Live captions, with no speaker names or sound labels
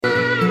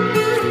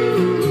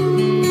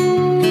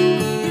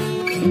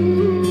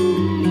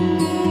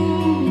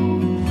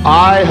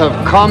I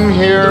have come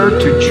here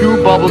to chew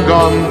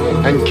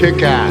bubblegum and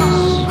kick ass,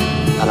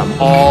 and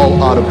I'm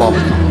all out of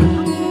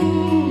bubblegum.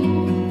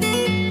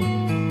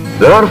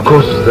 There are, of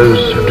course,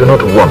 those who do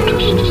not want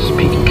us to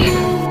speak.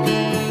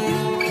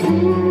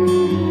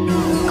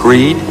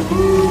 Greed,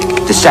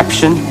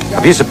 deception,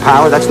 abuse of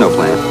power, that's no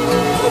plan.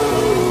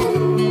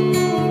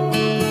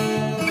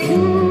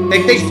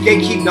 They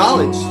gatekeep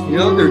knowledge, you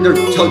know, they're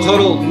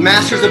total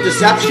masters of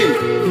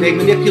deception. They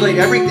manipulate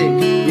everything.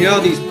 You know,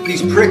 these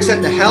pricks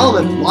at the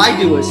helm have lied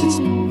to us.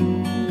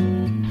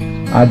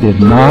 I did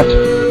not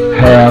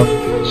have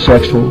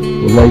sexual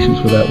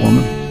relations with that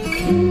woman,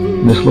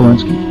 Miss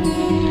Lewinsky.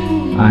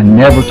 I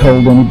never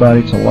told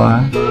anybody to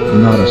lie,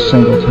 not a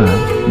single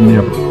time,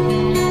 never.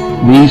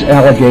 These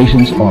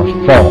allegations are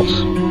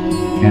false,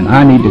 and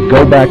I need to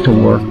go back to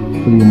work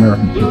for the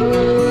American people.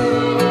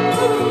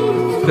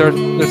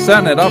 They're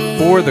setting it up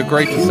for the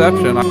Great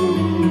Deception.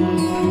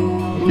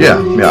 Yeah.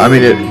 I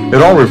mean,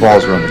 it all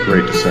revolves around the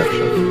Great Deception.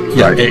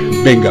 Yeah, right?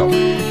 Bingo.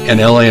 And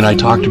L.A. and I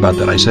talked about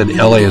that. I said,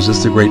 L.A., is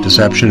this the Great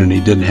Deception? And he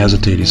didn't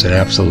hesitate. He said,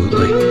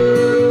 absolutely.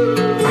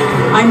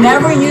 I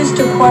never used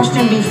to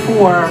question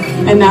before,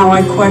 and now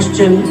I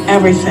question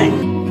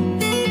everything.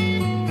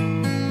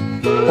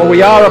 For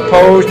we are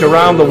opposed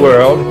around the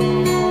world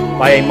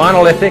by a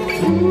monolithic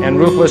and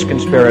ruthless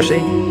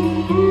conspiracy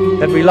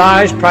that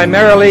relies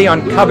primarily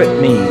on covert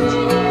means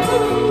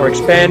for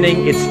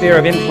expanding its sphere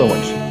of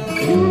influence,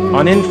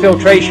 on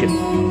infiltration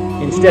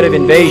instead of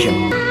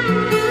invasion,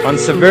 on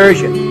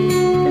subversion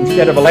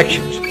instead of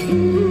elections,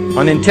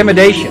 on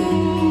intimidation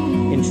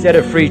instead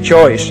of free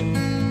choice,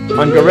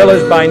 on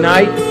guerrillas by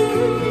night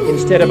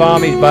instead of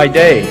armies by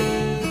day.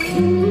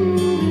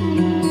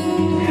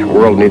 The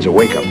world needs a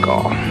wake-up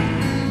call.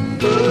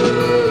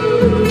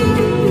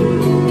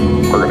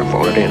 We're going to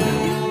phone it in.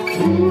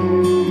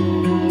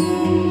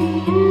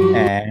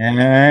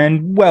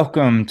 And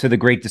welcome to the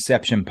Great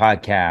Deception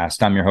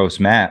Podcast. I'm your host,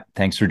 Matt.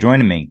 Thanks for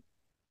joining me.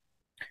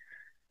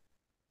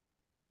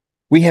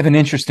 We have an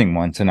interesting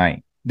one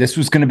tonight. This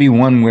was going to be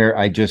one where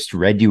I just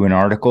read you an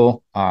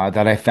article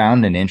that I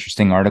found, an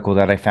interesting article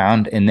that I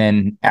found. And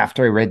then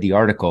after I read the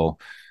article,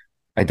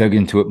 I dug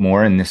into it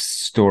more. And this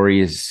story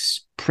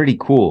is pretty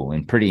cool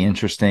and pretty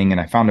interesting.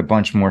 And I found a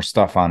bunch more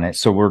stuff on it.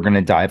 So we're going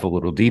to dive a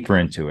little deeper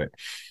into it.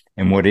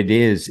 And what it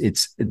is,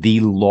 it's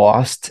the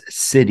lost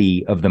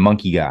city of the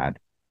monkey god.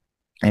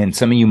 And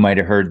some of you might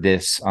have heard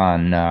this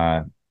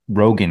on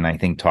Rogan, I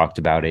think, talked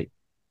about it a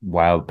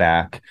while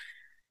back.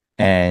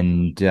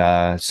 And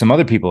some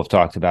other people have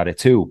talked about it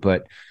too,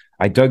 but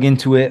I dug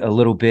into it a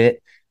little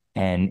bit,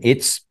 and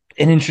it's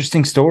an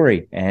interesting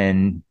story,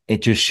 and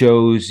it just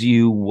shows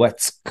you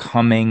what's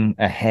coming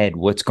ahead,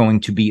 what's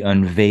going to be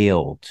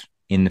unveiled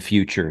in the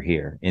future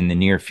here, in the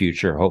near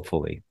future,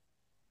 hopefully.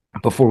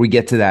 Before we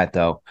get to that,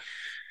 though,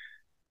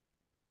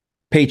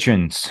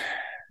 patrons,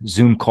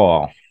 Zoom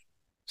call,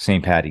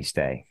 St. Paddy's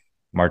Day,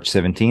 March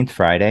 17th,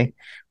 Friday.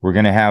 We're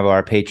going to have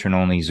our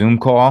patron-only Zoom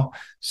call,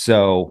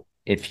 so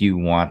if you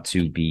want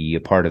to be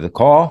a part of the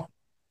call,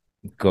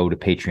 go to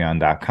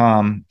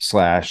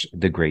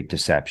patreon.com/The Great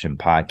Deception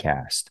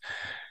Podcast.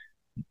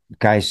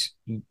 Guys,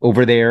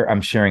 over there,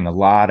 I'm sharing a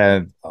lot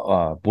of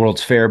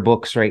World's Fair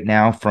books right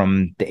now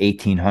from the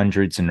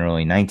 1800s and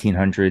early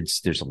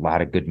 1900s. There's a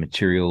lot of good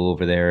material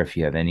over there. If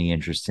you have any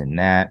interest in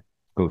that,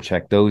 go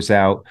check those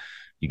out.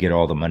 You get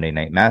all the Monday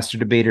Night Master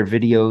Debater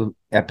video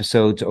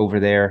episodes over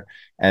there,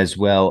 as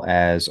well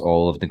as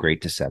all of the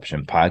Great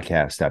Deception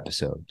Podcast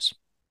episodes.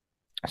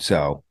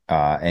 So,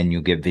 and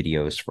you'll get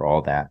videos for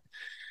all that.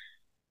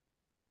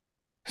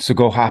 So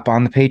go hop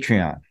on the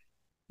Patreon.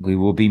 We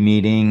will be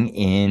meeting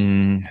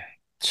in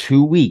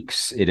 2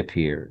 weeks, it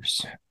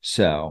appears.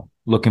 So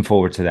looking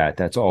forward to that.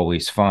 That's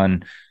always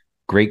fun.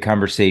 Great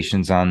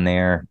conversations on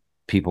there.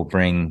 People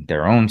bring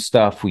their own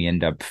stuff. We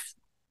end up,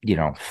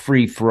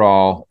 free for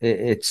all.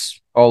 It's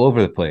all over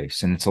the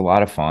place, and it's a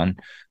lot of fun.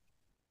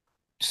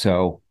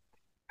 So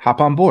hop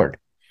on board.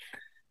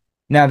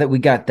 Now that we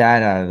got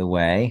that out of the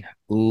way,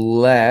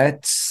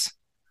 let's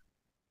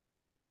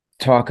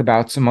talk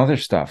about some other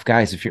stuff.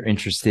 Guys, if you're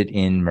interested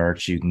in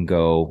merch, you can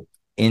go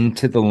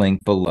into the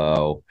link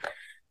below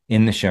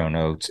in the show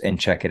notes and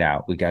check it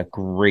out. We got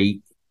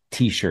great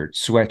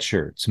t-shirts,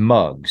 sweatshirts,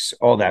 mugs,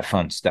 all that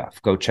fun stuff.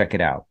 Go check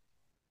it out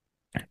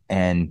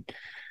and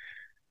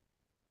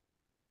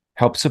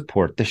help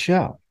support the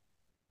show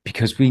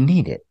because we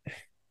need it.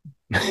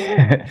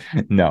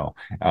 No,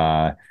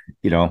 I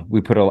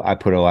put a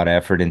lot of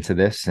effort into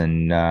this,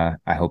 and I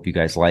hope you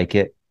guys like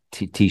it.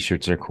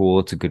 T-shirts are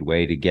cool. It's a good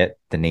way to get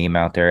the name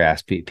out there.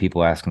 Ask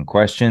people asking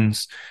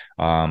questions.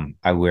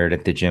 I wear it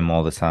at the gym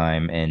all the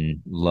time,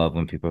 and love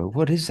when people,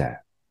 what is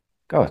that?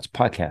 Oh, it's a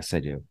podcast I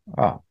do.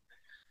 Oh,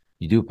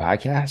 you do a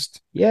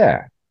podcast?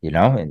 Yeah,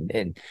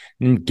 and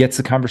gets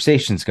the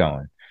conversations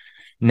going.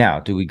 Now,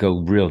 do we go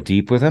real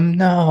deep with them?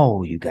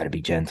 No, you got to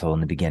be gentle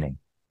in the beginning.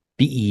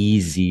 Be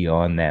easy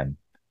on them.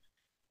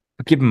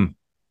 But give them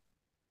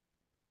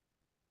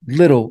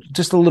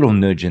just a little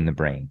nudge in the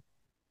brain.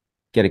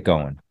 Get it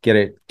going.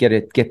 Get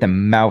the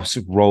mouse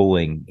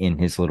rolling in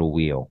his little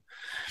wheel.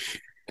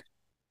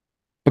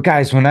 But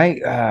guys, when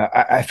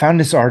I found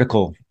this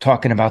article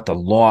talking about the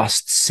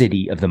lost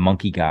city of the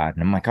monkey god,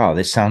 and I'm like, oh,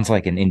 this sounds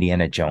like an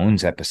Indiana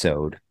Jones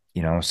episode,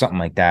 something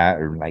like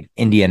that, or like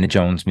Indiana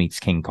Jones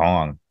meets King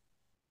Kong,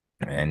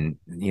 and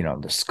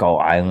the Skull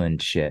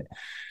Island shit.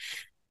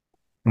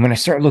 And when I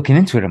start looking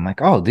into it, I'm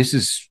like, oh, this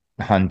is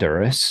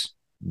Honduras.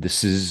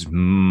 This is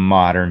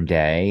modern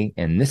day,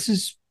 and this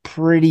is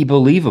pretty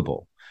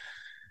believable.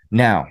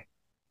 Now,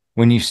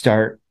 when you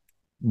start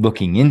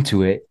looking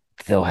into it,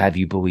 they'll have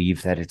you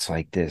believe that it's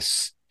like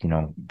this,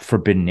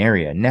 forbidden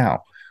area.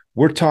 Now,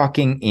 we're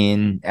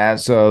talking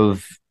as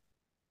of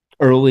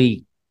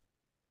early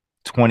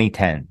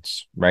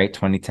 2010s, right?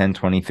 2010,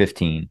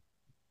 2015.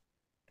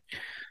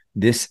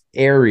 This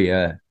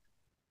area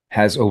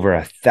has over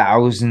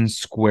 1,000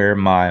 square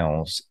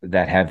miles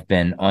that have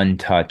been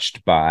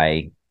untouched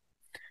by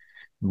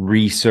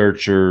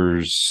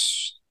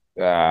researchers,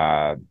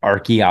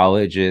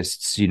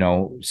 archaeologists,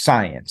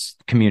 science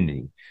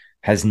community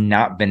has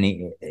not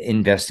been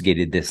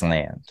investigated this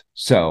land.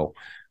 So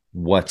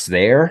what's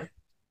there?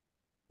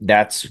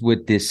 That's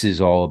what this is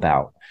all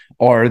about.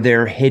 Are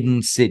there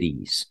hidden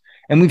cities?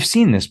 And we've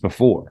seen this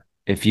before.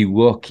 If you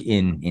look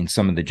in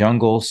some of the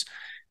jungles,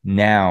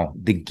 now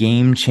the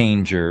game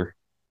changer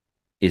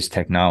is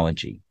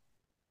technology.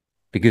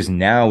 Because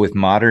now with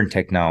modern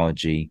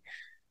technology,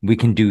 we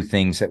can do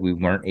things that we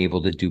weren't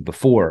able to do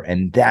before.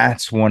 And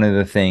that's one of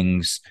the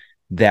things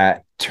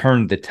that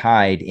turned the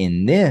tide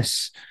in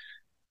this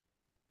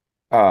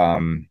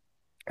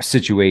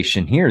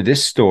situation here.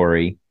 This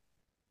story,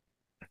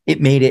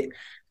 it made it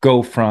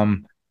go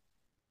from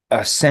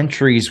a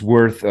century's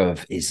worth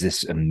of, is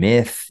this a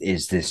myth?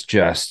 Is this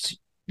just,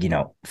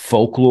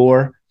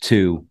 folklore,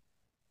 to,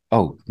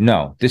 oh,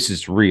 no, this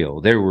is real.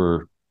 There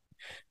were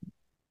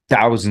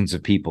thousands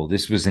of people.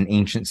 This was an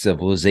ancient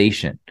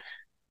civilization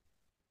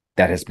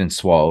that has been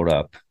swallowed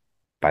up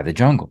by the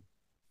jungle.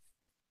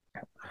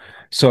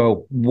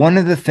 So one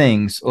of the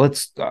things,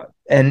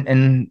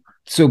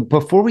 so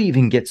before we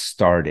even get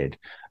started,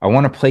 I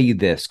want to play you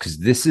this, because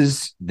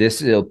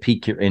this will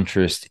pique your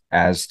interest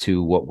as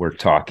to what we're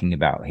talking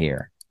about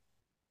here.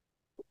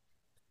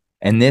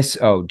 And this,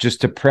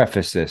 just to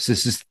preface this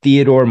is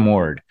Theodore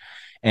Mord,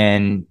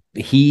 and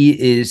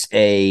he is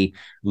a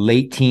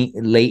late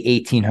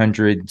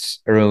 1800s,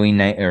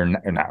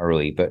 not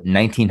early, but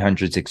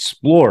 1900s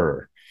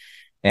explorer.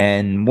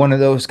 And one of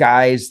those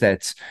guys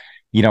that's,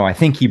 I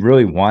think he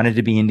really wanted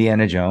to be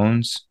Indiana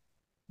Jones,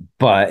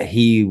 but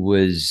he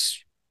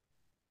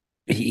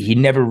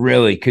never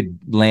really could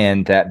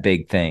land that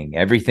big thing.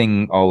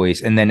 Everything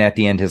always, and then at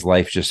the end, his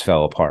life just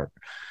fell apart.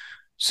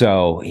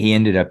 So he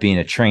ended up being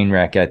a train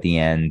wreck at the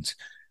end.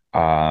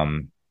 A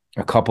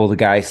couple of the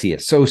guys he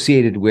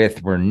associated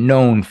with were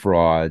known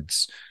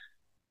frauds.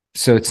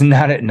 So it's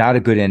not a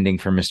good ending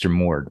for Mr.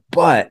 Mord,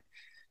 but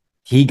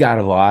he got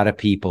a lot of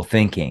people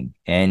thinking,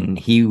 and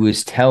he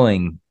was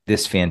telling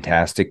this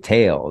fantastic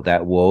tale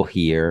that we'll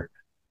hear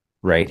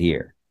right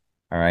here.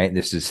 All right,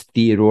 this is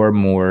Theodore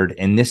Mord,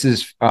 and this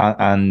is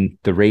on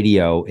the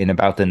radio in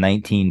about the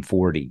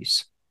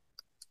 1940s.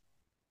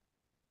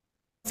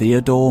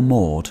 Theodore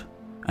Mord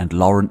and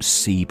Lawrence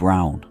C.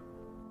 Brown.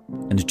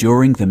 And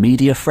during the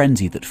media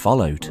frenzy that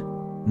followed,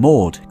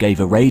 Mord gave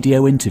a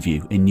radio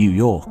interview in New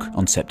York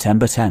on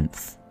September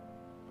 10th,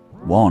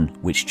 one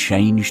which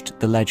changed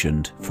the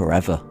legend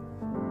forever.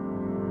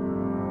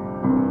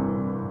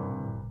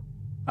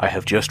 I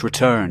have just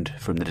returned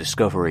from the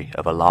discovery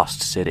of a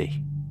lost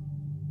city.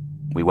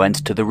 We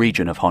went to the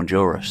region of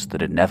Honduras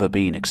that had never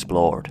been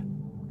explored.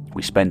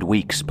 We spent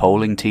weeks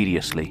poling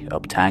tediously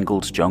up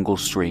tangled jungle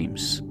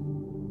streams.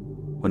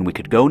 When we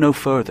could go no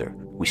further,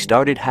 we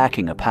started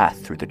hacking a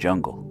path through the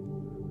jungle.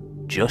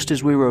 Just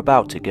as we were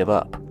about to give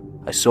up,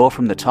 I saw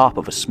from the top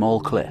of a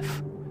small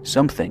cliff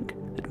something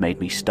that made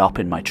me stop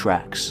in my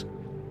tracks.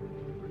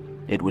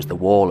 It was the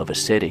wall of a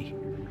city,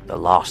 the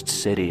lost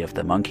city of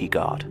the monkey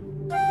god.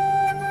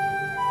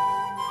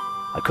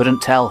 I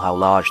couldn't tell how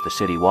large the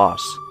city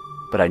was,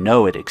 but I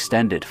know it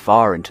extended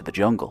far into the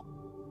jungle,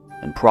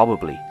 and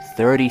probably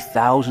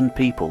 30,000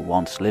 people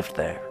once lived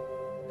there.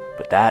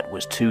 But that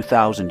was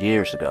 2,000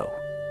 years ago.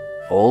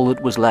 All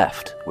that was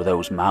left were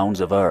those mounds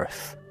of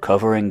earth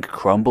covering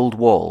crumbled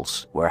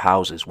walls where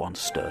houses once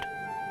stood,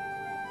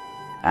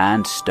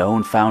 and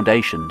stone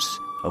foundations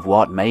of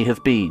what may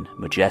have been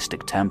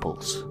majestic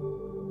temples.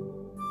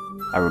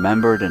 I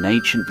remembered an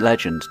ancient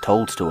legend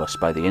told to us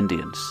by the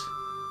Indians.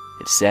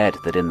 It said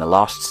that in the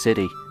lost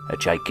city, a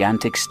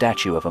gigantic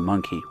statue of a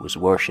monkey was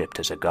worshipped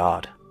as a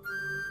god.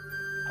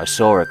 I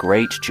saw a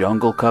great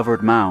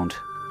jungle-covered mound,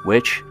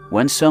 which,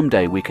 when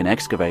someday we can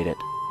excavate it,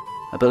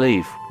 I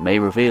believe may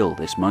reveal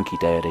this monkey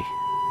deity.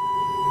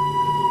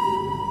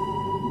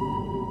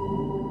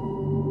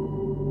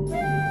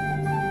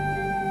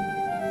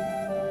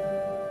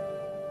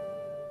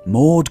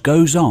 Mord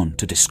goes on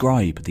to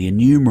describe the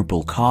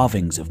innumerable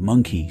carvings of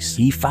monkeys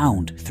he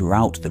found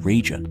throughout the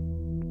region,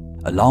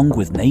 along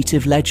with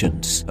native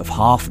legends of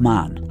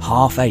half-man,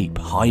 half-ape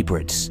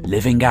hybrids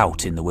living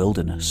out in the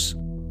wilderness.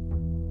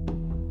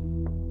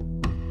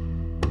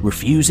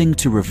 refusing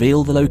to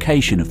reveal the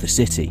location of the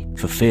city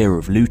for fear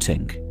of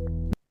looting.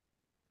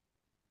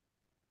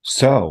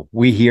 So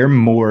we hear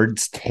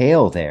Mord's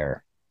tale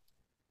there.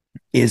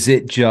 Is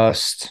it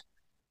just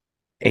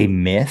a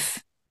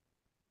myth?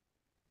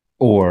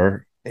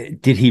 Or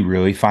did he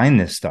really find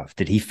this stuff?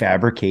 Did he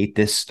fabricate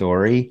this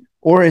story?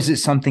 Or is it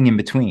something in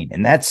between?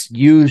 And that's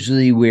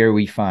usually where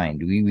we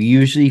find. We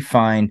usually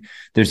find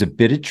there's a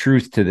bit of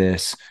truth to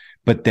this,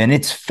 but then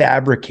it's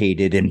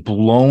fabricated and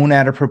blown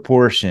out of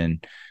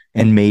proportion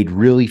and made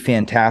really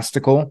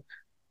fantastical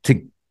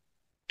to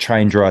try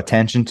and draw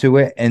attention to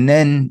it. And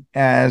then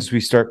as we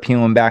start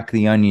peeling back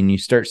the onion, you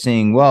start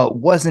seeing, well, it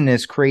wasn't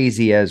as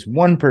crazy as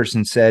one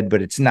person said,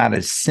 but it's not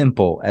as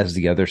simple as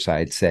the other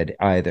side said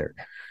either.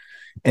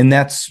 And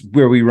that's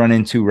where we run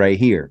into right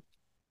here.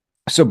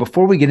 So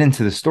before we get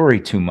into the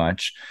story too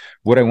much,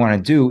 what I want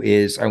to do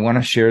is I want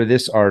to share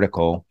this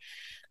article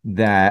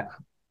that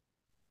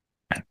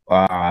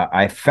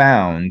I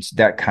found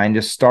that kind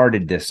of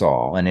started this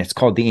all. And it's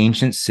called The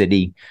Ancient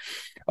City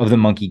of the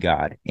Monkey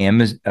God,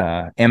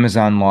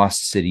 Amazon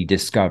Lost City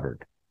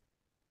Discovered.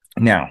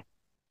 Now,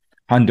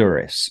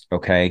 Honduras,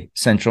 okay,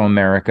 Central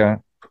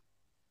America.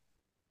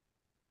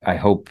 I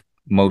hope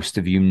most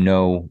of you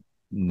know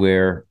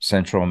where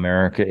Central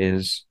America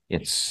is.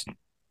 It's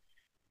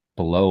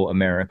below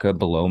America,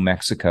 below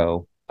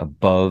Mexico,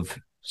 above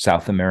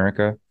South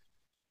America.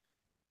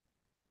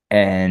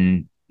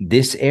 And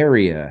this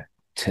area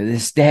to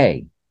this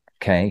day,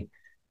 okay,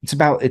 it's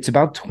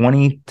about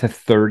 20 to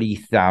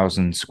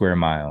 30,000 square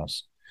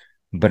miles,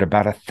 but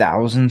about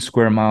 1,000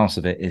 square miles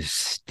of it is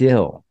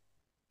still,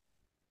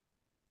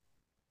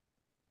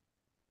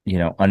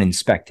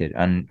 uninspected,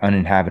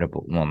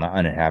 uninhabitable. Well, not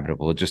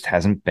uninhabitable. It just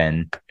hasn't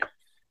been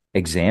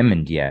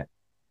examined yet.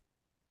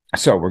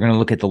 So we're going to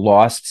look at the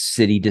lost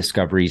city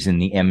discoveries in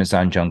the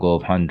Amazon jungle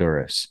of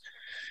Honduras.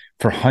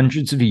 For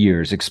hundreds of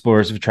years,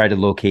 explorers have tried to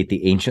locate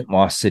the ancient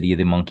lost city of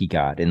the Monkey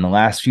God. In the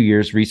last few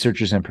years,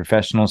 researchers and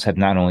professionals have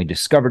not only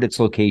discovered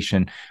its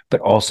location, but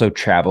also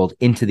traveled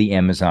into the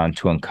Amazon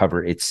to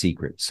uncover its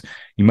secrets.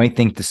 You might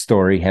think the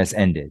story has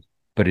ended,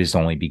 but it has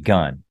only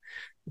begun.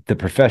 The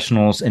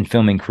professionals and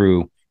filming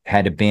crew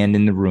had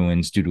abandoned the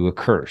ruins due to a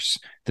curse.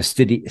 The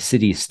city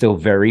is still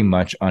very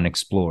much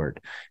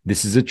unexplored.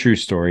 This is a true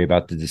story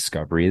about the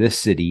discovery of the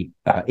city,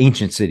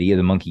 ancient city of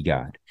the Monkey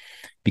God.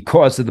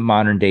 Because of the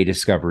modern day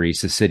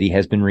discoveries, the city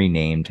has been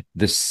renamed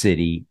the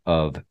City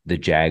of the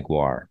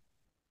Jaguar.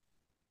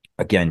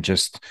 Again,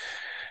 just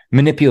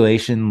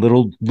manipulation,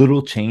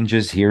 little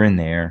changes here and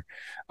there.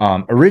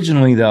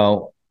 Originally,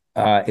 though,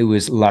 it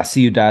was La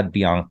Ciudad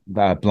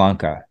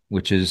Blanca,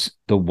 which is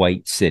the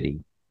White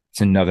City.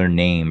 It's another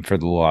name for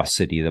the lost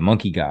city of the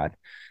Monkey God.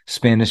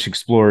 Spanish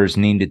explorers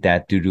named it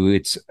that due to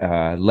its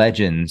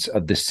legends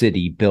of the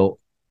city built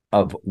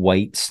of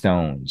white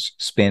stones.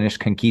 Spanish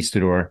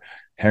conquistador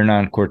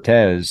Hernan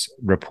Cortez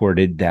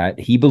reported that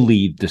he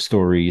believed the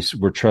stories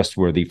were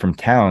trustworthy from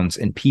towns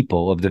and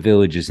people of the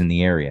villages in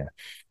the area.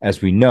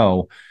 As we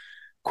know,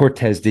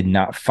 Cortez did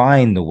not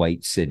find the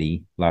White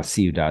City, La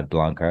Ciudad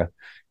Blanca,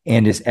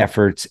 and his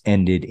efforts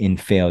ended in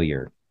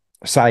failure.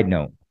 Side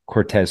note,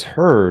 Cortez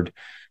heard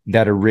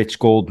that a rich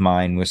gold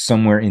mine was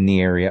somewhere in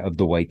the area of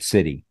the White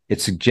City. It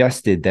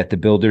suggested that the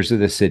builders of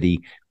the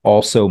city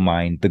also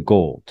mined the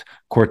gold.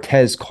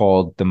 Cortez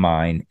called the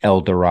mine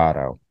El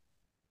Dorado.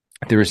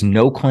 There is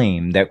no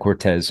claim that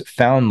Cortez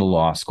found the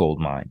lost gold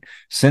mine.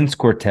 Since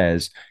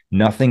Cortez,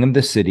 nothing of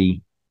the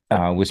city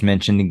was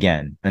mentioned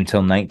again until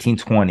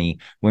 1920,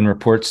 when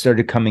reports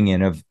started coming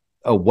in of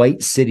a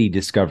White City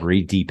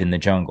discovery deep in the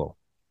jungle.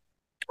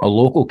 A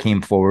local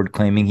came forward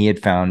claiming he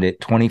had found it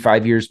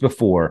 25 years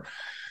before,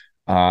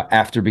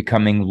 after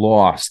becoming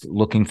lost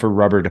looking for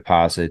rubber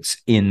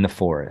deposits in the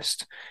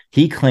forest.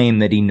 He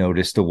claimed that he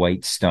noticed the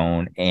white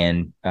stone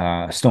and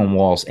stone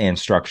walls and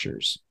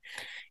structures.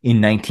 In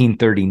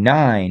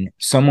 1939,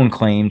 someone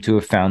claimed to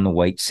have found the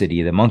White City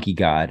of the Monkey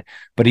God,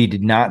 but he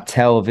did not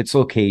tell of its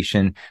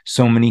location.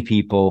 So many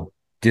people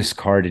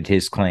discarded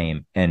his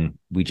claim, and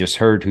we just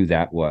heard who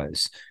that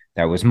was.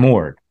 That was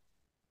Mord.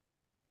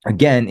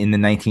 Again, in the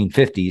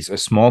 1950s, a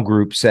small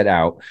group set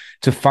out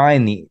to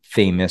find the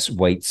famous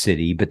White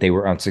City, but they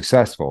were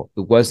unsuccessful.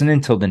 It wasn't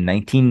until the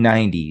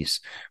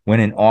 1990s when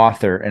an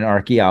author and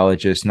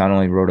archaeologist not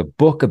only wrote a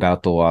book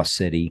about the lost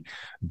city,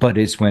 but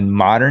is when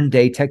modern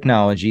day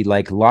technology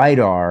like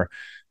LiDAR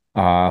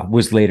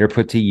was later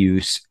put to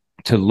use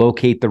to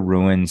locate the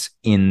ruins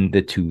in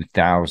the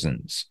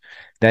 2000s.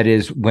 That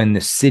is when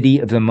the city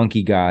of the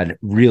Monkey God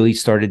really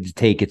started to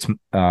take its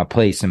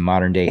place in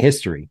modern day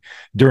history.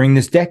 During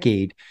this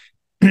decade,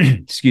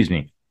 excuse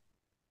me,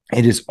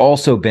 it has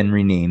also been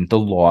renamed the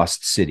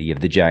Lost City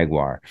of the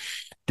Jaguar.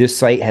 This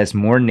site has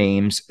more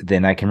names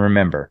than I can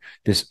remember.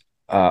 This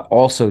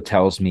also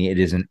tells me it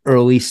is an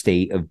early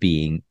state of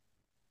being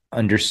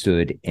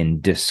understood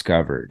and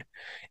discovered.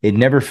 It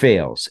never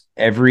fails.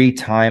 Every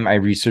time I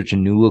research a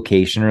new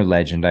location or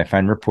legend, I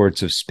find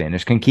reports of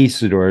Spanish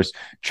conquistadors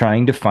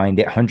trying to find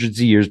it hundreds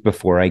of years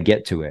before I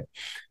get to it.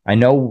 I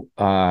know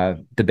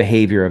the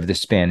behavior of the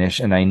Spanish,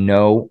 and I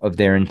know of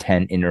their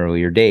intent in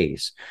earlier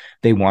days.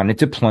 They wanted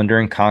to plunder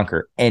and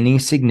conquer any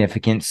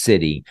significant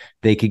city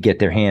they could get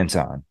their hands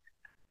on.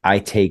 I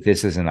take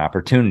this as an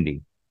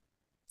opportunity.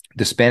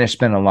 The Spanish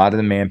spent a lot of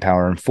the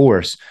manpower and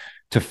force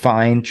to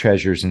find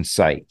treasures and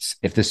sites.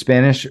 If the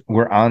Spanish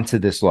were onto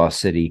this lost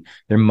city,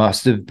 there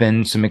must have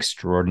been some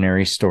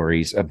extraordinary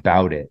stories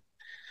about it.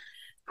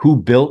 Who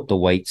built the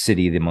White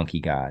City of the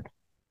Monkey God?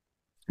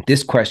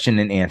 This question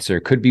and answer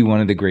could be one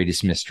of the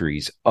greatest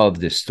mysteries of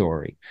this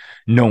story.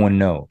 No one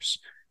knows.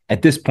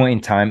 At this point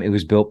in time, it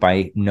was built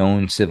by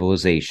known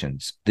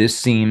civilizations. This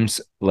seems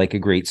like a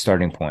great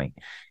starting point.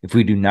 If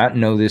we do not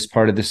know this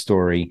part of the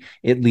story,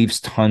 it leaves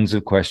tons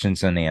of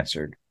questions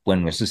unanswered.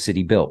 When was the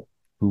city built?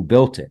 Who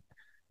built it?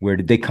 Where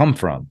did they come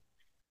from?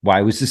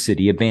 Why was the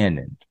city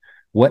abandoned?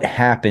 What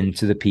happened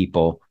to the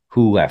people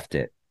who left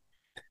it?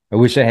 I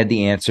wish I had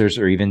the answers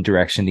or even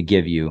direction to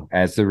give you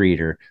as the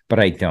reader, but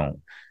I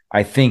don't.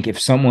 I think if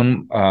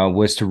someone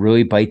was to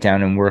really bite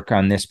down and work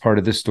on this part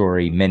of the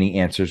story, many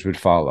answers would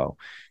follow.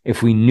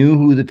 If we knew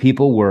who the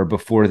people were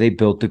before they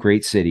built the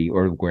great city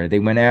or where they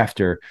went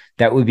after,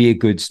 that would be a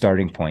good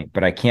starting point,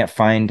 but I can't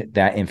find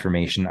that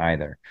information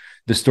either.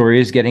 The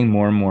story is getting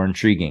more and more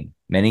intriguing.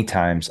 Many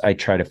times I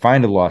try to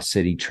find a lost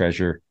city,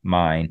 treasure,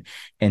 mine,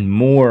 and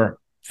more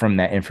from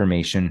that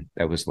information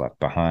that was left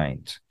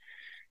behind.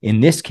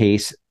 In this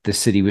case, the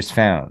city was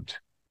found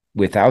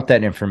without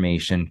that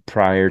information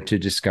prior to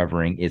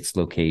discovering its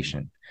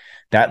location.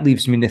 That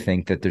leaves me to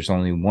think that there's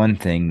only one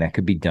thing that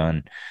could be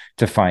done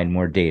to find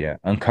more data,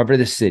 uncover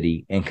the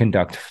city, and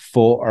conduct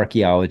full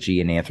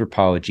archaeology and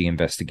anthropology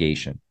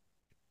investigation.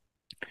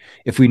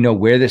 If we know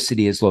where the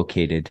city is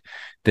located,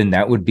 then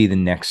that would be the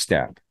next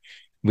step.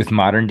 With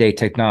modern day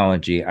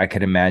technology, I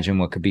could imagine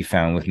what could be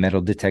found with metal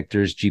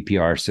detectors,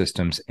 GPR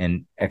systems,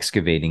 and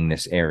excavating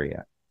this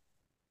area.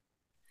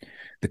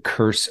 The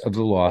curse of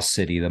the lost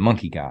city, the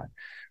Monkey God.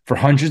 For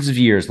hundreds of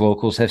years,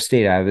 locals have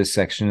stayed out of this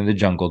section of the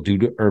jungle due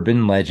to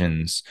urban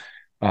legends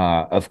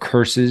of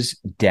curses,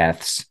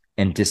 deaths,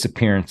 and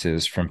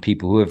disappearances from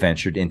people who have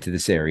ventured into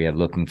this area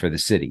looking for the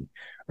city.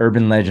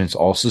 Urban legends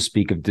also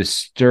speak of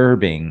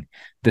disturbing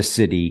the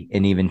city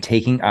and even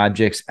taking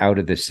objects out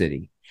of the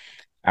city.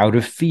 Out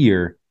of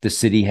fear, the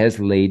city has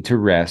laid to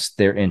rest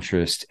their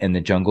interest, and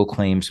the jungle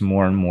claims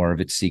more and more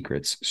of its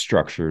secrets,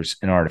 structures,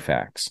 and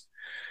artifacts.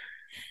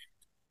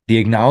 The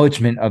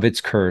acknowledgement of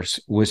its curse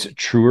was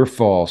true or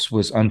false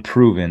was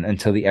unproven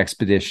until the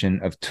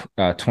expedition of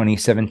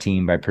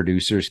 2017 by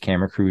producers,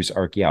 camera crews,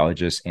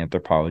 archaeologists,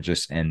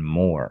 anthropologists, and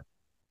more.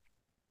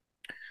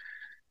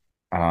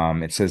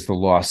 It says the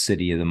lost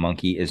city of the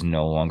monkey is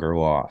no longer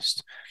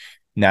lost.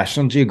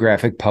 National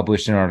Geographic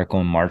published an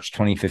article in March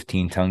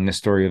 2015 telling the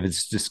story of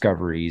its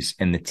discoveries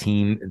and the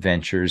team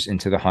ventures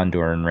into the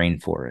Honduran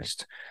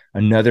rainforest.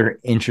 Another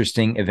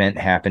interesting event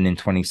happened in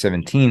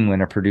 2017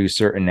 when a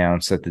producer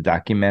announced that the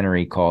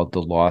documentary called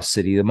The Lost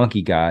City of the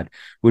Monkey God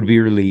would be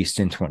released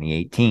in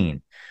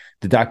 2018.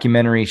 The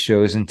documentary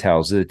shows and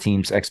tells of the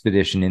team's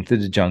expedition into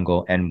the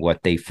jungle and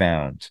what they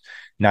found.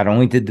 Not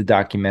only did the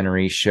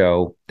documentary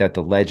show that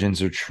the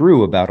legends are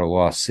true about a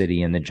lost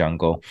city in the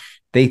jungle,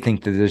 they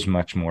think that there's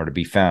much more to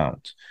be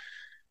found.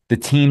 The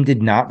team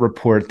did not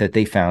report that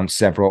they found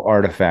several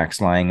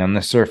artifacts lying on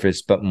the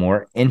surface, but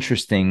more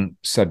interesting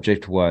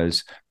subject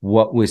was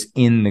what was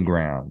in the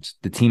ground.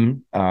 The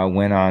team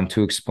went on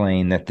to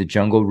explain that the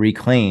jungle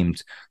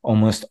reclaimed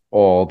almost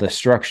all the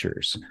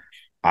structures.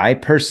 I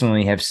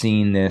personally have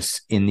seen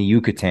this in the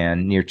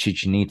Yucatan near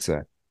Chichen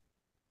Itza.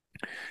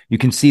 You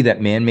can see that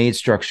man-made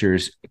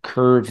structures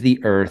curve the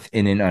earth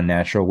in an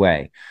unnatural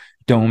way.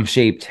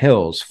 Dome-shaped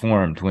hills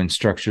formed when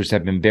structures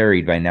have been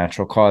buried by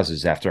natural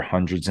causes after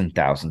hundreds and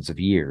thousands of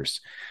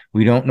years.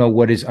 We don't know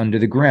what is under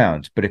the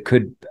ground, but it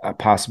could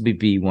possibly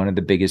be one of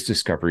the biggest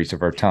discoveries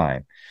of our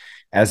time.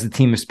 As the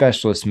team of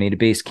specialists made a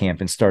base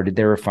camp and started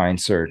their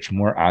refined search,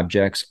 more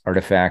objects,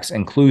 artifacts,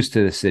 and clues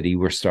to the city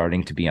were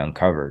starting to be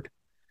uncovered.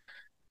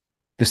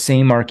 The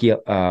same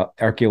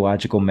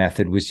archaeological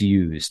method was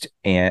used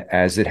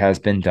as it has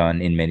been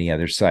done in many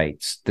other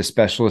sites. The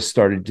specialists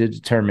started to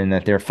determine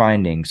that their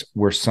findings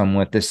were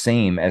somewhat the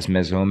same as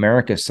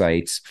Mesoamerica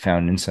sites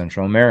found in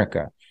Central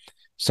America.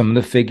 Some of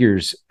the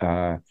figures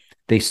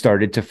they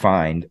started to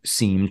find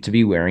seemed to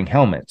be wearing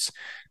helmets.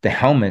 The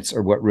helmets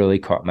are what really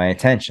caught my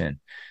attention.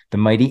 The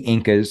mighty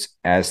Incas,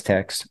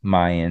 Aztecs,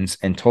 Mayans,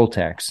 and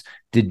Toltecs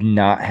did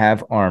not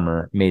have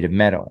armor made of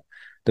metal.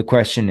 The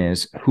question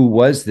is, who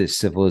was this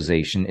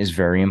civilization is a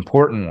very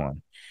important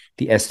one.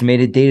 The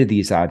estimated date of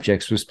these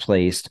objects was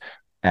placed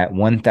at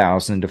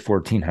 1000 to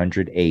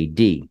 1400 AD.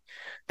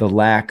 The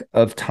lack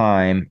of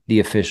time the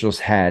officials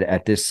had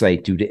at this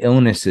site due to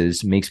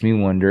illnesses makes me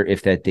wonder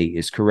if that date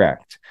is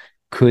correct.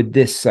 Could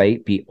this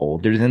site be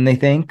older than they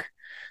think?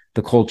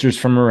 The cultures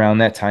from around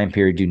that time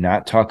period do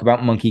not talk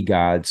about monkey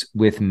gods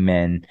with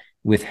men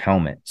with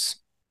helmets.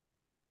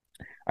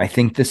 I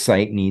think the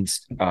site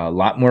needs a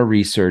lot more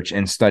research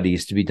and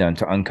studies to be done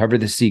to uncover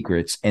the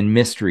secrets and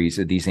mysteries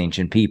of these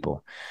ancient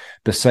people.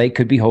 The site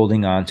could be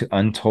holding on to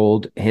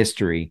untold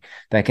history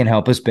that can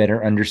help us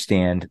better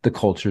understand the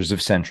cultures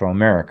of Central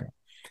America.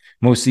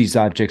 Most of these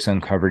objects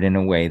uncovered in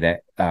a way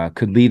that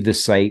could leave the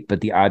site, but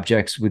the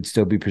objects would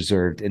still be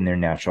preserved in their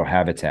natural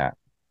habitat.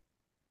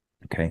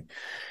 Okay.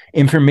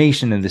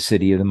 Information of the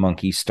city of the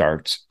monkey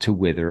starts to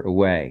wither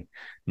away.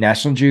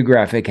 National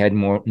Geographic had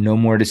no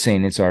more to say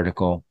in its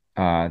article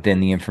than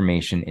the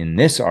information in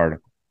this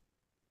article.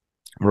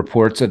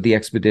 Reports of the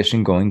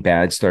expedition going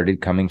bad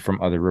started coming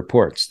from other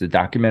reports. The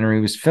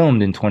documentary was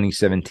filmed in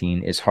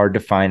 2017, is hard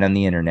to find on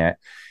the internet,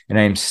 and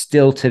I am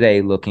still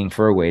today looking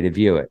for a way to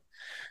view it.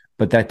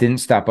 But that didn't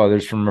stop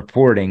others from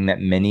reporting that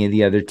many of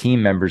the other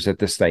team members at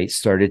the site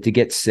started to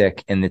get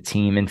sick, and the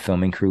team and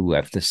filming crew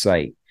left the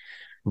site.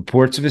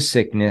 Reports of a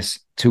sickness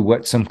to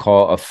what some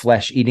call a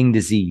flesh-eating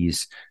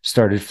disease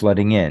started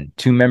flooding in.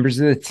 2 members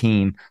of the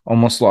team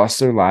almost lost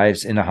their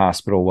lives in a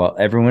hospital while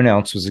everyone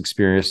else was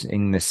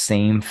experiencing the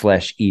same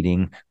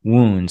flesh-eating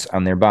wounds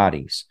on their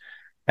bodies.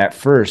 At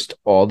first,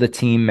 all the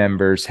team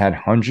members had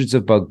hundreds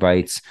of bug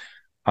bites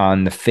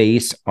on the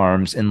face,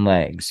 arms, and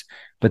legs,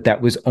 but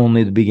that was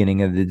only the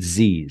beginning of the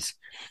disease.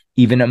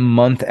 Even a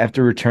month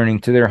after returning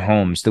to their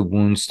homes, the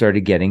wounds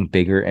started getting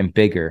bigger and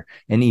bigger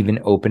and even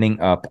opening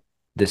up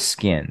the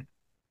skin.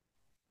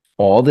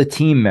 All the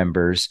team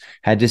members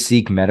had to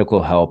seek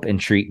medical help and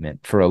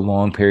treatment for a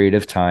long period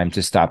of time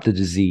to stop the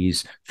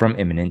disease from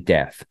imminent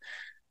death.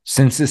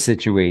 Since the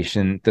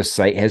situation, the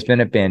site has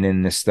been abandoned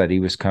and the study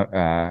has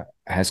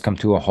come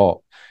to a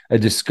halt. A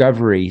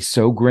discovery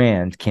so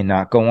grand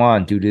cannot go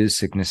on due to the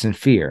sickness and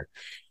fear.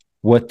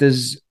 Where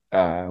does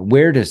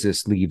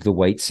this leave the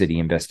White City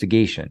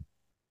investigation?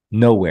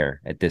 Nowhere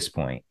at this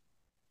point.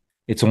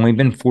 It's only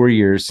been 4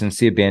 years since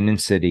the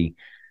abandoned city,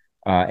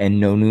 and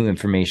no new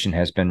information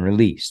has been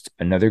released.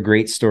 Another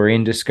great story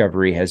and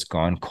discovery has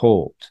gone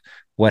cold.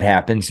 What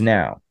happens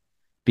now?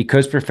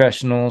 Because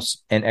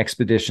professionals and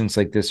expeditions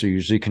like this are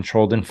usually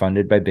controlled and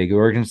funded by big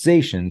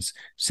organizations,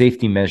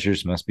 safety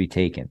measures must be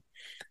taken.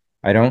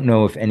 I don't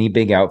know if any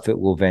big outfit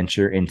will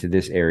venture into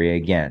this area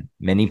again.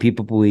 Many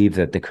people believe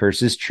that the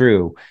curse is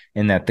true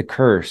and that the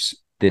curse,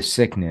 this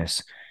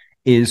sickness,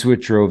 is what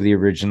drove the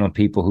original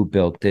people who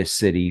built this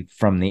city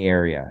from the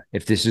area.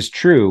 If this is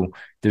true,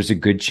 there's a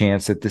good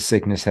chance that the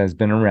sickness has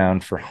been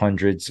around for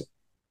hundreds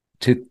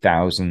to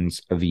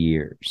thousands of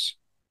years.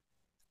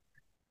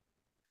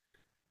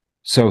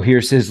 So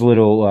here's his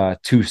little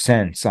 2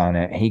 cents on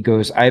it. He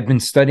goes, I've been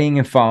studying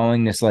and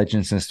following this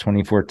legend since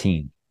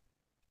 2014.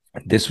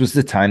 This was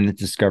the time that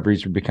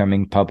discoveries were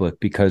becoming public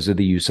because of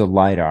the use of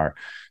LiDAR.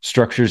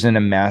 Structures in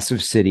a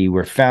massive city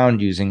were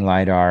found using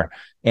LiDAR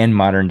and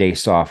modern-day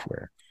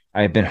software.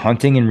 I have been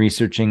hunting and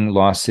researching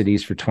lost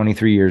cities for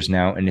 23 years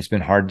now, and it's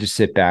been hard to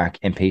sit back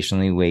and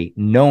patiently wait,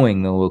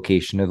 knowing the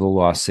location of the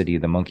lost city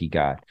of the monkey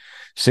god.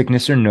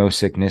 Sickness or no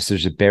sickness,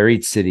 there's a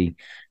buried city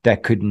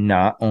that could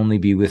not only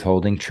be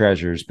withholding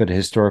treasures, but a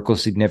historical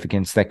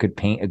significance that could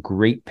paint a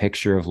great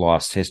picture of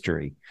lost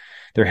history.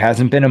 There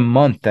hasn't been a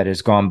month that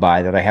has gone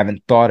by that I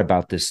haven't thought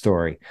about this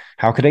story.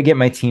 How could I get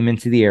my team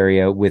into the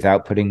area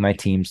without putting my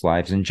team's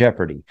lives in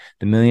jeopardy?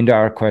 The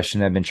million-dollar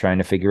question I've been trying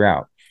to figure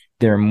out.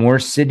 There are more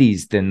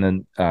cities than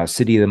the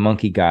city of the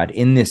monkey god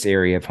in this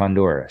area of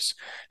Honduras.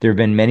 There have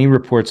been many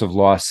reports of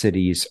lost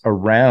cities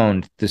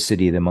around the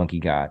city of the monkey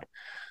god.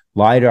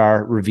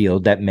 LiDAR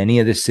revealed that many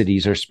of the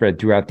cities are spread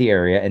throughout the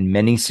area, and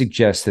many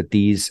suggest that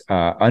these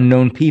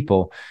unknown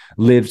people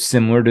lived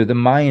similar to the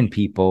Mayan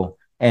people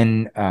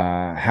and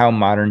how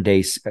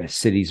modern-day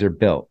cities are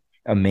built.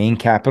 A main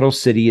capital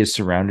city is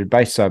surrounded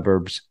by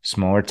suburbs,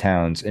 smaller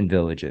towns, and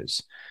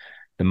villages.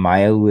 The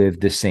Maya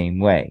lived the same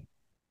way.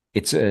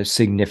 It's a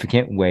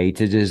significant way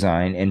to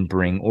design and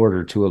bring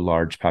order to a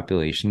large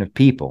population of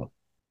people.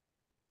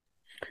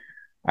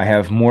 I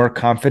have more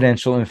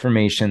confidential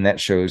information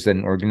that shows that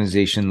an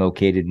organization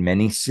located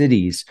many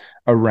cities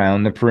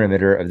around the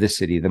perimeter of the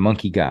city of the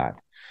monkey god.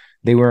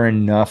 There were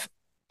enough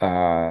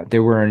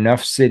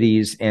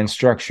cities and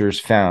structures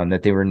found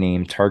that they were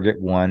named Target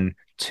 1,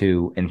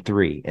 2, and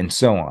 3, and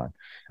so on.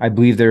 I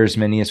believe there are as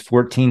many as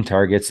 14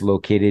 targets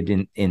located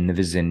in the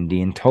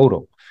vicinity in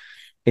total.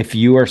 If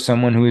you are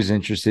someone who is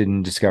interested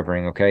in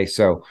discovering, okay,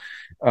 so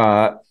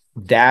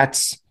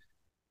that's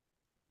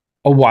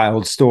a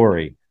wild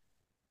story.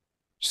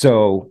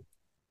 So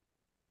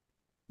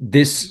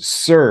this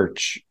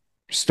search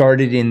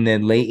started in the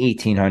late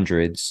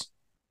 1800s,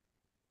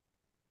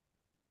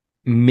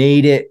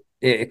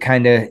 it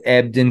kind of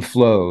ebbed and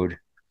flowed,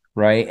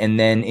 right? And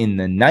then in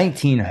the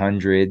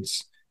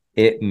 1900s,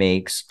 it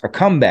makes a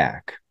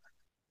comeback.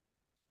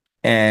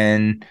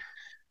 And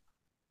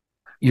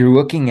you're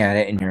looking at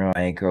it and you're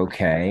like,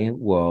 okay,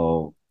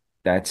 well,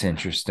 that's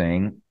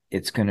interesting.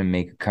 It's going to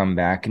make a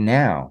comeback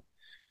now.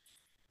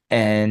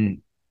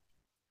 And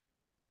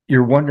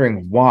you're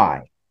wondering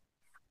why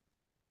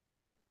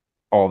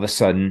all of a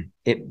sudden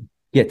it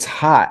gets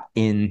hot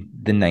in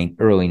the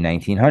early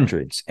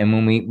 1900s. And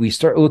when we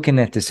start looking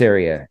at this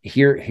area,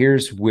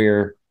 here's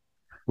where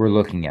we're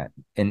looking at.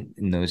 And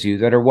those of you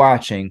that are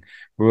watching,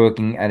 we're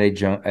looking at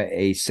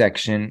a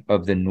section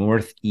of the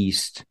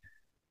northeast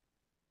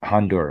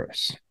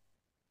Honduras.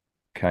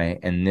 Okay.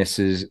 And this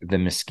is the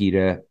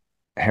Mesquite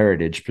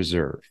Heritage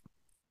Preserve.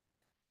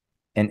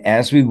 And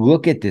as we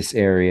look at this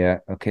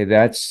area, okay,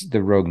 that's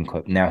the Rogan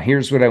clip. Now,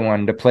 here's what I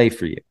wanted to play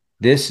for you.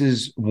 This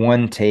is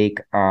one take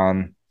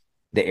on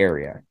the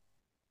area.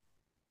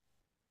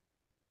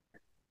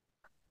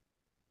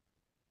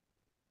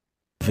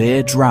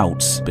 Severe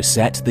droughts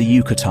beset the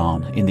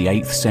Yucatan in the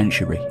 8th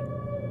century,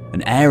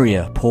 an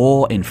area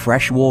poor in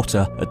fresh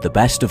water at the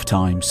best of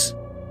times.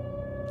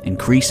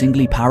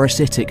 Increasingly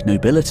parasitic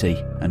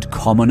nobility and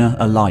commoner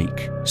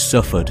alike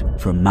suffered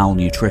from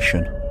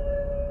malnutrition.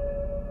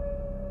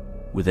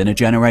 Within a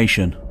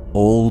generation,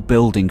 all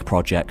building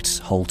projects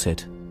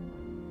halted.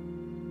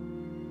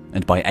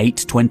 And by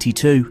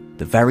 822,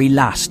 the very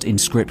last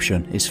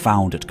inscription is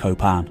found at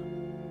Copan.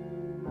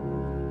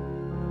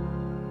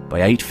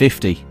 By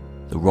 850,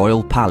 the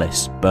royal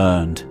palace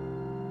burned.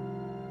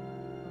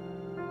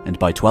 And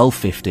by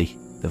 1250,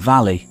 the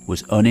valley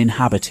was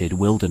uninhabited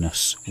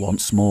wilderness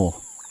once more.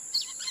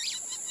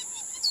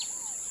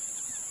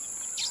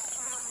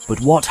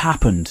 But what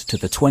happened to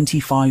the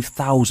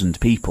 25,000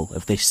 people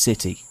of this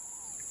city?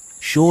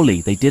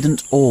 Surely they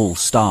didn't all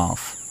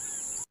starve.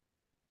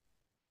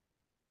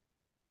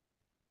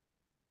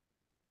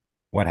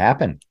 What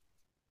happened?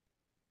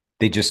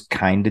 They just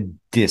kind of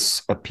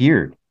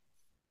disappeared.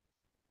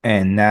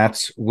 And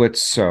that's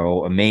what's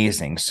so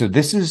amazing. So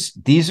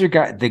these are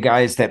the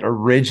guys that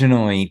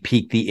originally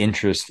piqued the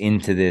interest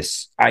into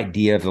this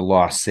idea of the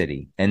lost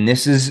city. And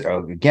this is,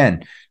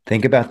 again,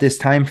 think about this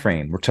time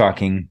frame. We're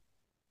talking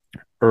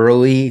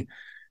early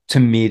to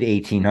mid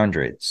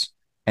 1800s.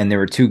 And there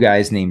were two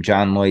guys named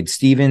John Lloyd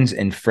Stevens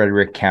and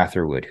Frederick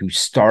Catherwood who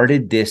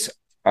started this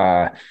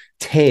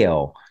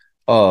tale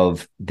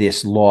of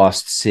this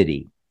lost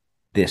city,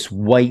 this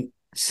white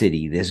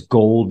city, this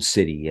gold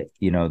city,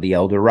 the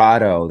El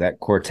Dorado that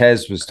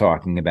Cortez was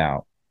talking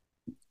about.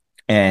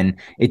 And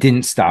it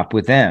didn't stop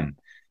with them.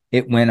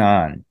 It went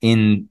on.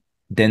 Then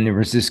there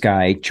was this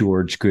guy,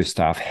 George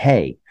Gustav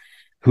Hay,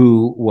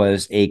 who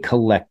was a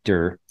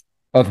collector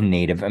of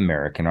Native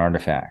American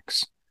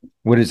artifacts.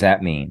 What does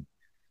that mean?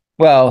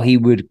 Well, he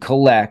would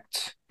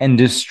collect and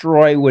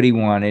destroy what he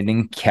wanted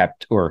and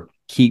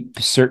keep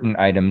certain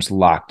items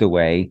locked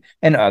away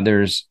and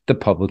others the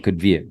public could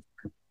view.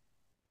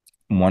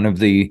 One of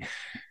the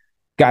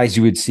guys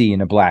you would see in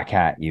a black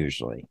hat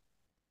usually.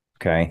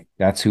 Okay,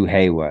 that's who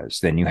Hay was.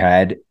 Then you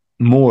had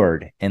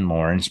Mord and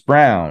Lawrence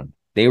Brown.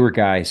 They were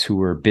guys who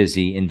were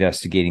busy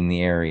investigating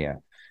the area.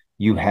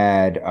 You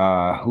had,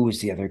 who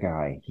was the other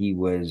guy? He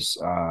was,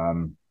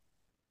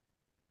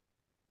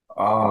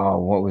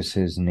 what was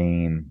his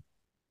name?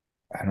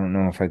 I don't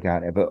know if I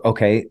got it, but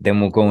okay.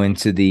 Then we'll go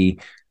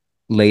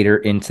later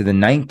into the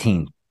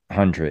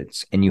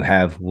 1900s, and you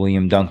have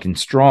William Duncan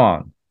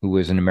Strong, who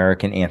was an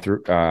American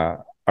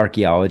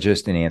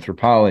archaeologist and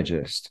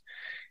anthropologist.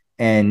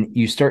 And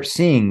you start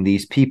seeing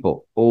these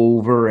people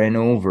over and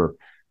over.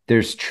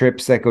 There's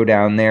trips that go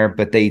down there,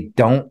 but they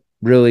don't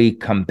really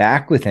come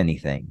back with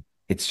anything.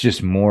 It's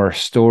just more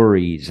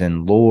stories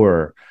and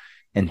lore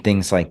and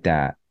things like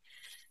that.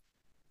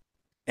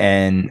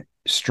 And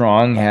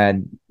Strong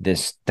had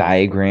this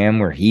diagram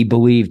where he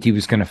believed he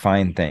was going to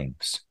find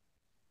things.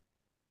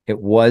 It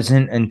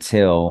wasn't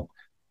until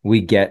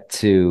we get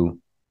to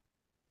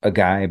a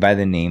guy by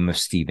the name of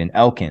Stephen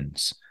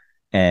Elkins.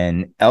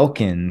 And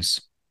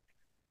Elkins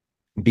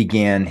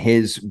began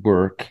his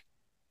work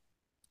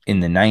in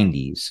the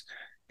 90s.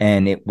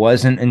 And it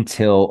wasn't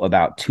until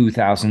about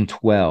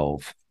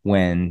 2012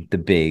 when the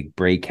big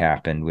break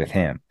happened with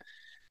him.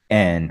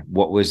 And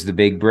what was the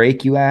big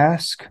break, you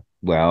ask?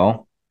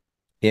 Well,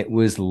 it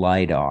was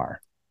LIDAR.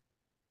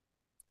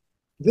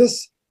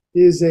 This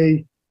is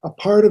a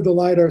part of the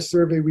LIDAR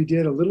survey we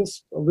did, a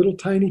little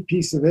tiny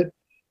piece of it.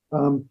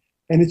 And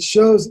it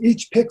shows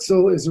each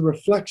pixel is a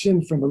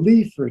reflection from a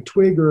leaf or a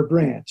twig or a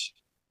branch.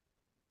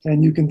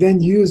 And you can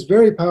then use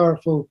very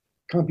powerful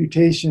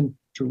computation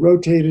to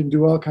rotate it and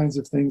do all kinds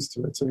of things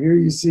to it. So here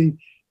you see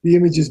the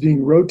image is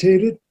being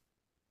rotated.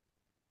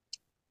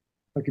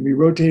 It can be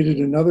rotated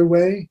another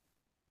way.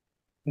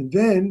 And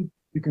then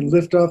you can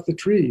lift off the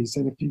trees.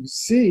 And if you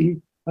see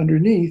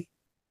underneath,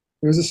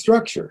 there's a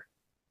structure.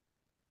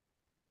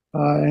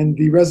 And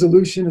the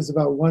resolution is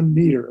about 1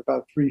 meter,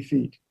 about 3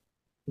 feet.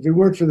 If it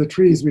weren't for the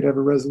trees, we'd have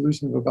a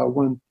resolution of about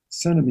 1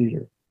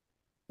 centimeter.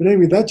 But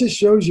anyway, that just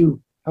shows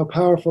you how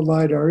powerful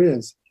LIDAR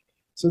is.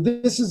 So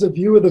this is a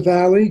view of the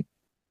valley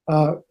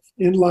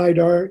in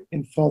LIDAR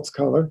in false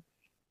color,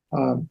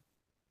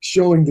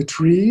 showing the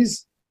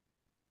trees.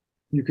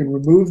 You can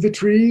remove the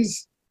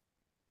trees,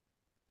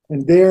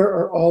 and there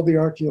are all the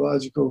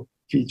archaeological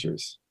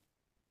features.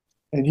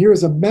 And here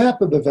is a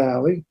map of the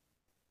valley.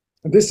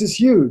 And this is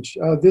huge.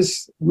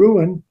 This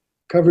ruin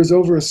covers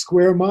over a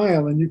square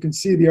mile, and you can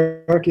see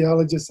the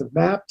archaeologists have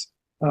mapped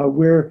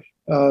where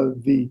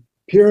the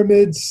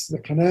pyramids, the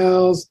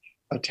canals,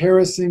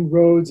 terracing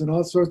roads, and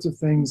all sorts of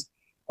things,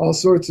 all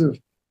sorts of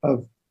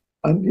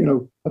of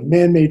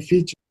man-made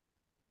features.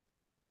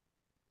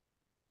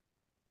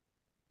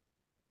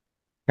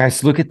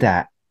 Guys, look at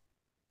that.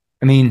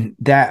 I mean,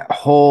 that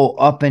whole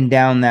up and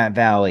down that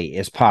valley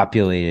is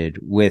populated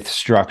with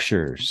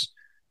structures,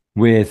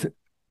 with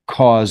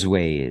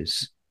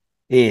causeways.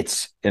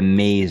 It's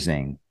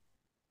amazing.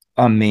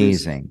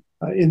 Amazing.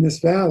 In this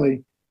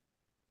valley.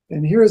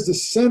 And here's the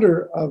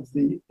center of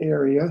the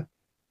area.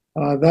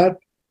 That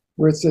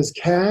where it says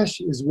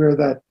cache is where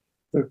the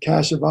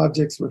cache of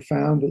objects were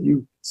found that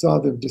you saw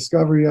the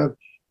discovery of.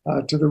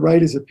 To the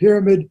right is a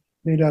pyramid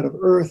made out of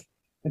earth,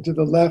 and to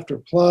the left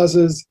are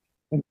plazas.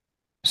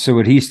 So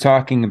what he's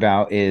talking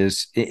about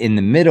is in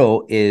the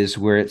middle is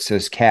where it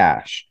says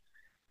cache.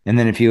 And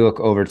then if you look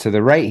over to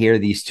the right here,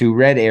 these two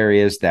red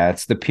areas,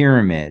 that's the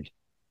pyramid,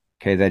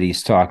 okay, that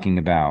he's talking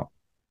about.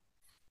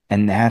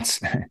 And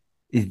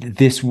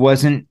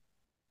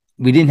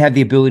we didn't have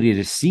the ability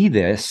to see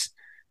this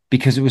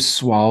because it was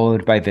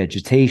swallowed by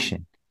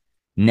vegetation.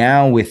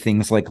 Now with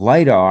things like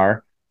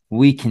LiDAR,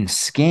 we can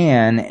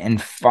scan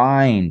and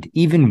find,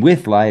 even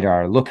with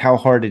LiDAR, look how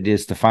hard it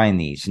is to find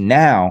these.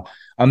 Now,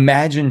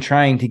 imagine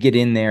trying to get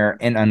in there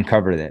and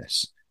uncover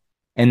this.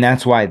 And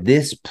that's why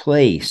this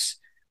place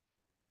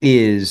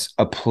is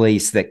a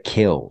place that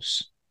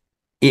kills.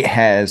 It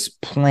has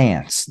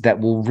plants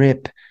that will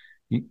rip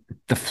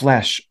the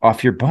flesh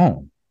off your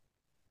bone,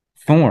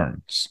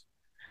 thorns.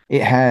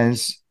 It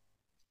has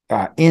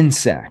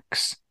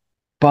insects,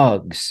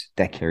 bugs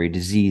that carry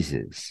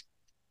diseases,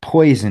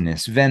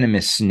 poisonous,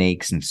 venomous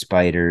snakes and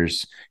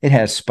spiders. It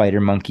has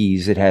spider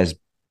monkeys. It has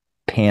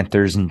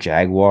panthers and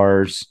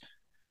jaguars.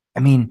 I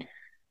mean,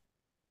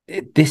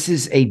 this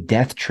is a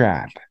death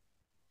trap.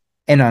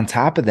 And on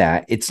top of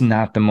that, it's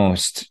not the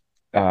most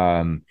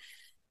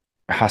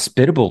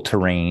hospitable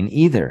terrain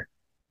either.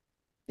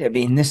 I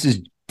mean, this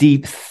is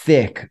deep,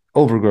 thick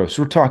overgrowth.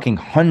 So we're talking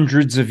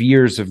hundreds of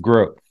years of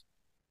growth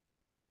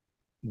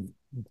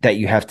that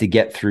you have to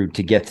get through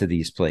to get to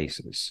these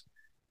places.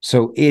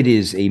 So it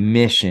is a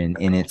mission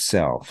in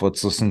itself.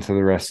 Let's listen to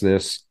the rest of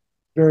this.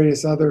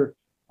 Various other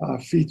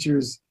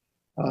features.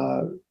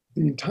 The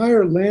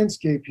entire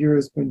landscape here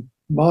has been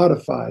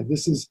modified.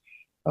 This is,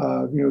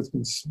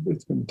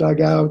 it's been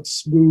dug out,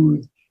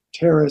 smooth,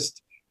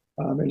 terraced.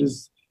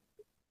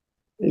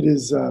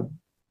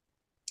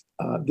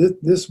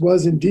 This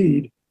was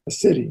indeed a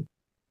city.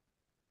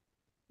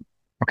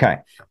 Okay.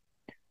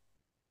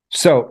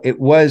 So it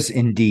was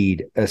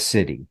indeed a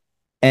city.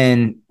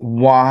 And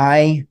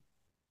why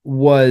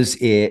was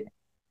it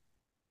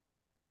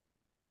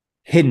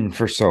hidden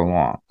for so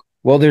long?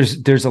 Well,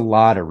 there's a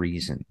lot of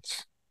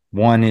reasons.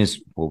 One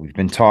is, well, we've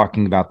been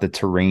talking about the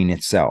terrain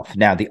itself.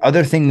 Now, the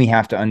other thing we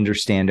have to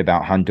understand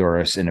about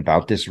Honduras and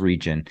about this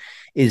region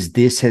is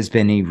this has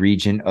been a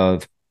region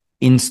of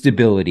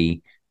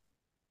instability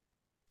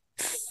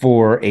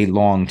for a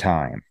long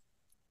time.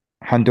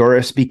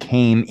 Honduras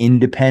became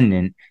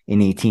independent in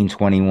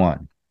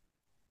 1821.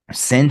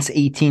 Since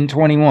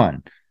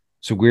 1821,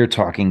 so we're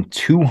talking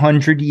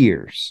 200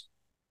 years,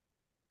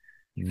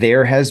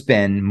 there has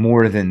been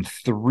more than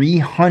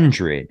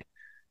 300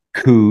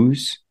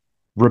 coups,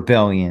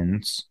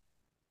 rebellions,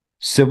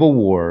 civil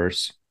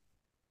wars,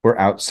 or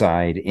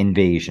outside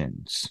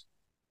invasions.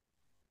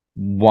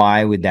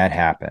 Why would that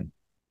happen?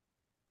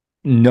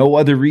 No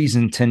other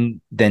reason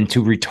than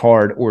to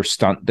retard or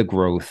stunt the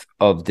growth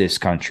of this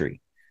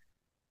country.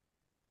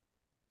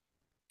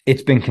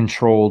 It's been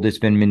controlled. It's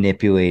been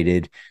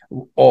manipulated.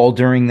 All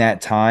during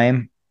that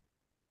time,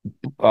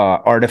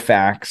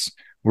 artifacts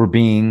were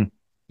being,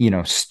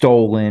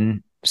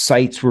 stolen.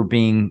 Sites were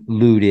being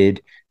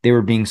looted. They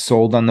were being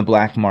sold on the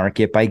black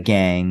market by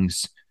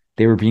gangs.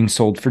 They were being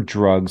sold for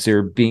drugs.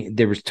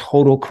 There was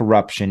total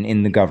corruption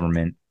in the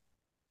government.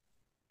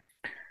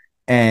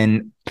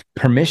 And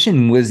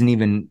permission wasn't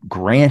even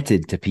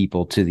granted to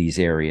people to these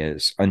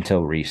areas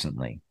until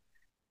recently.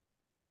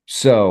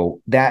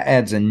 So that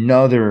adds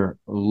another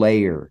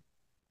layer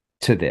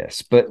to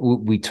this. But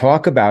we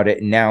talk about it,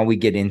 and now we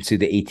get into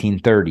the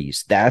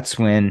 1830s. That's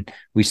when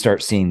we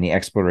start seeing the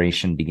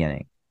exploration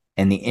beginning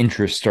and the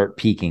interests start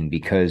peaking,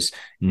 because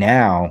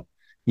now,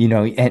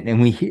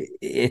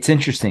 it's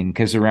interesting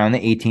because around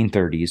the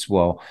 1830s,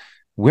 well,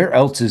 where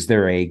else is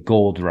there a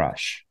gold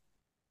rush?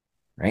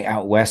 Right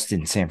out west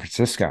in San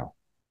Francisco,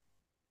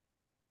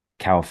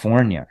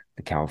 California.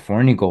 The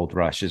California gold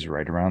rush is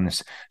right around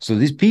this. So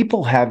these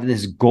people have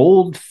this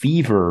gold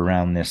fever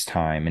around this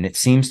time, and it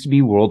seems to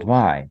be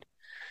worldwide.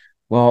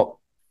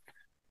 Well,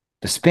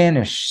 the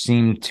Spanish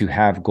seem to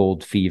have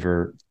gold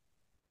fever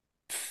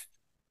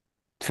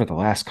for the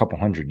last couple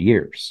hundred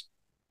years,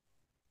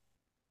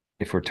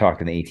 if we're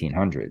talking the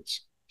 1800s.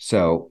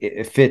 So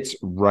it fits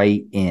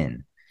right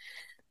in.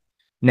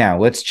 Now,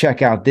 let's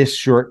check out this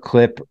short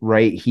clip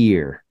right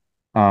here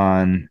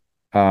on,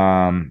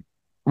 hold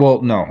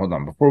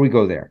on. Before we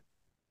go there.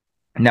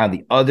 Now,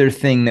 the other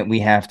thing that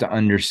we have to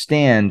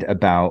understand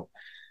about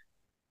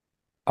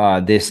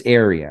this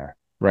area,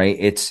 right?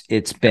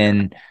 It's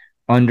been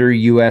under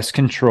U.S.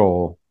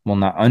 control. Well,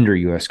 not under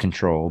U.S.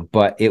 control,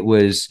 but it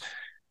was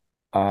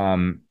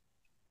in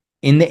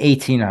the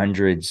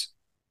 1800s,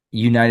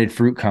 United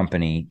Fruit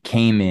Company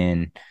came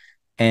in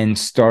and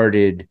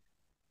started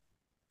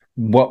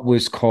what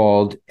was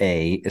called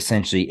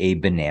essentially a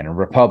banana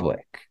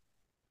republic.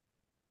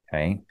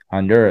 Okay.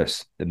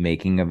 Honduras, the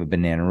making of a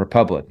banana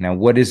republic. Now,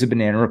 what is a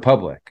banana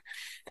republic?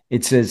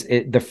 It says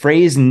the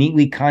phrase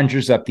neatly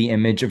conjures up the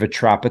image of a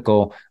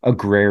tropical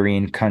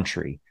agrarian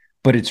country,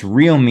 but its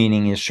real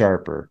meaning is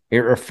sharper. It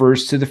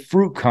refers to the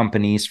fruit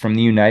companies from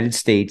the United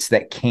States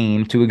that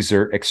came to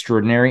exert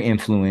extraordinary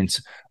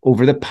influence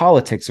over the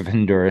politics of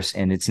Honduras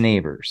and its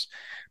neighbors.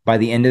 By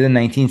the end of the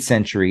 19th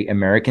century,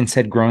 Americans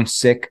had grown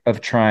sick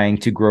of trying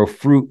to grow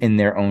fruit in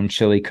their own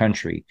chilly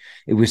country.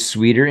 It was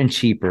sweeter and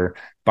cheaper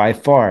by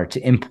far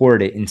to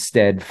import it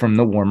instead from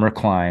the warmer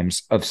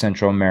climes of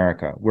Central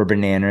America, where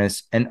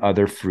bananas and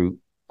other fruit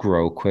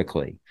grow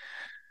quickly.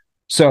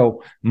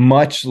 So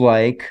much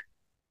like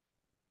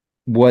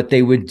what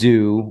they would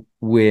do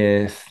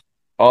with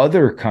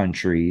other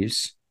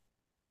countries,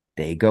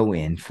 they go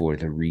in for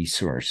the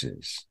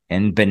resources.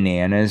 And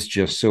bananas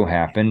just so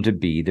happen to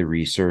be the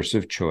resource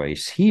of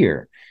choice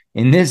here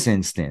in this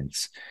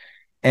instance.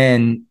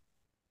 And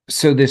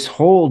so this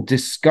whole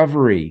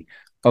discovery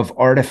of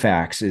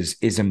artifacts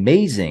is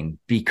amazing,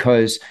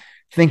 because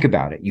think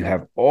about it. You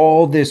have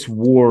all this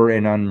war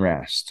and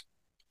unrest,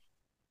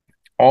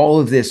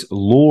 all of this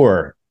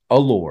allure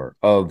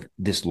of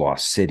this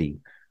lost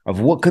city,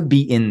 of what could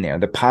be in there,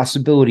 the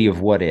possibility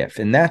of what if.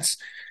 And that's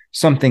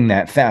something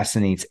that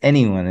fascinates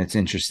anyone that's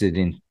interested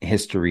in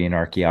history and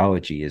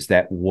archaeology, is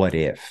that what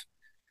if.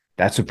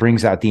 That's what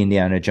brings out the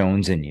Indiana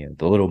Jones in you,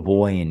 the little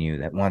boy in you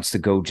that wants to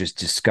go just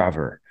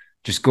discover,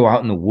 just go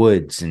out in the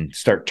woods and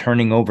start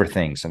turning over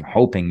things and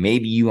hoping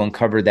maybe you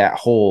uncover that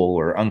hole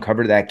or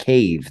uncover that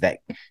cave that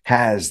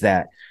has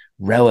that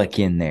relic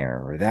in there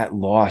or that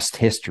lost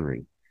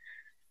history.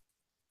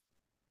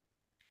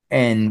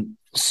 And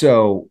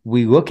so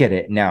we look at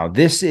it now.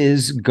 This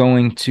is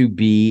going to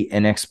be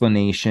an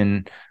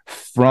explanation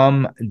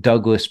from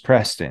Douglas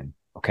Preston,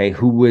 okay,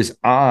 he was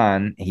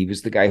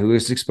the guy who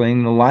was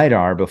explaining the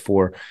LiDAR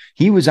before.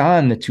 He was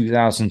on the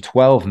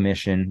 2012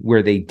 mission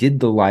where they did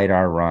the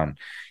LiDAR run.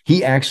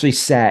 He actually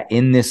sat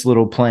in this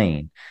little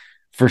plane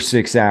for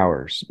 6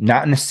 hours,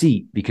 not in a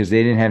seat because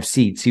they didn't have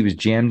seats. He was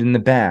jammed in the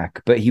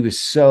back, but he was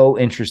so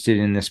interested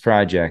in this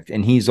project.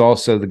 And he's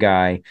also the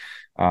guy,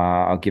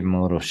 I'll give him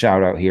a little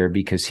shout out here,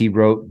 because he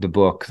wrote the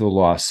book, The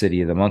Lost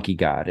City of the Monkey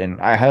God. And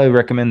I highly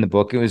recommend the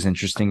book. It was an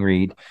interesting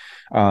read.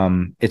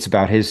 It's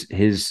about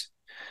his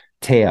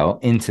tale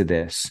into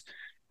this.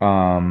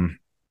 So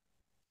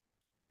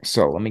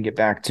let me get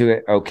back to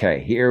it.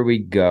 Okay, here we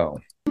go.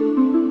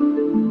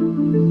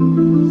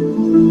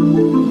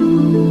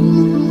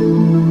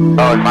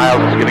 Oh, and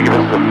Miles is going to give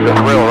us the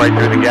thrill right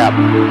through the gap.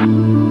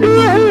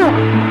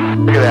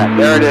 Look at that.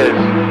 There it is.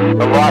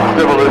 The lost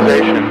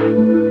civilization.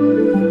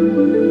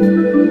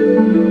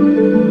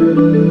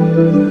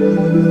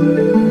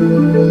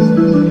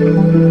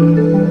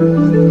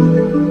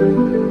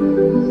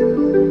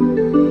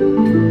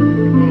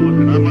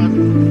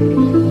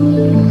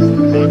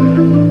 So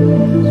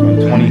in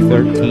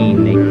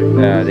 2013,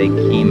 they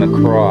came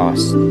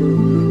across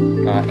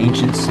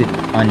ancient city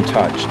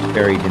untouched,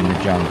 buried in the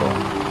jungle.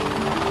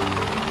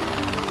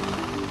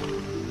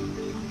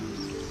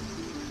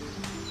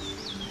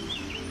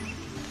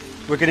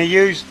 We're going to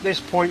use this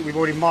point, we've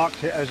already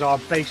marked it as our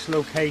base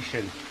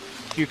location.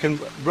 You can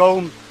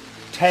roam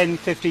 10,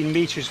 15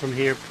 meters from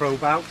here,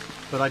 probe out,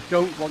 but I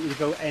don't want you to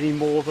go any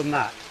more than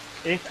that.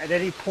 If at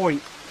any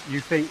point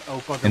you think,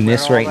 oh God, and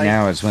this right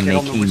now is when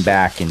they came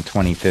back in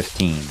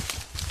 2015.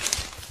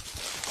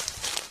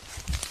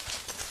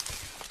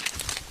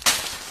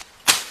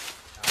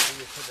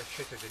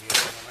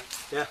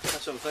 Yeah,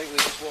 that's what I'm thinking.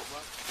 Just walk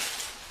back.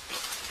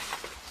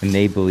 And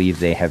they believe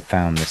they have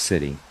found the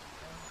city.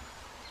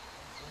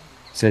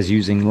 It says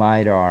using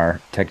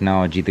LiDAR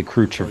technology, the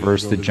crew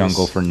traversed the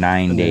jungle for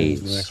 9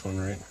 days. The next one,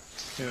 right?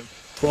 Yeah.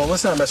 Well,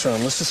 let's not mess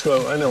around. Let's just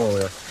go. I know where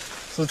we are.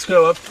 So let's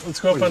go up. Let's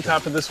go up on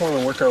top of this one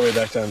and work our way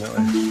back down that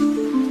way.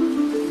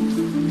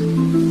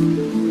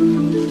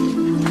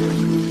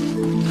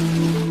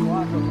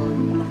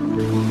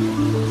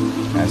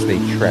 As they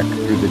trek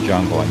through the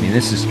jungle. I mean,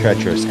 this is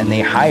treacherous. And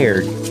they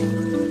hired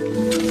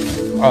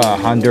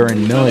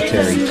Honduran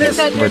military to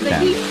escort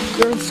them.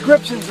 There are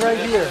inscriptions right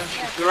here.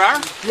 There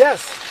are?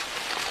 Yes.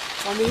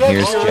 On the edge.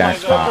 Here's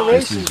Jackpot.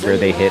 This is where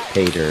they hit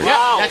pay dirt.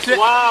 Wow, that's it.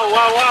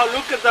 Wow.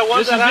 Look at the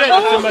ones that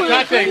have the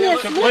Mecate.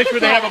 It's a place where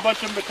they have a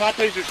bunch of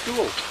Mecates at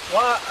school.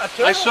 Wow,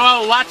 I saw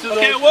lots of those.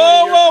 Okay,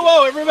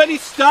 whoa. Everybody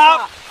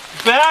stop.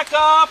 Back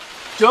up.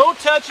 Don't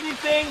touch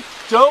anything.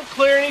 Don't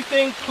clear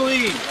anything,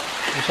 please.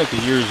 Looks like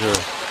the ears are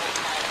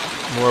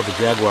more of a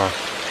jaguar.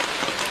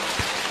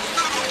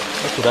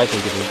 That's what I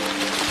think it is.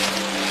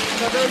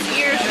 So those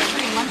ears are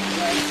 3 months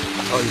away.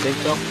 Oh, you think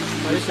so?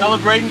 Are you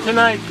celebrating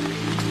tonight?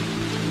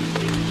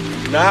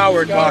 Now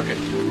we're talking.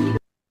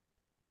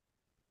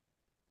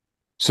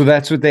 So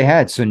that's what they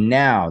had. So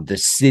now the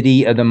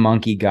city of the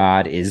monkey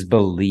god is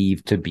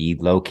believed to be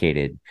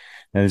located.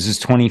 Now, this is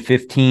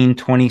 2015,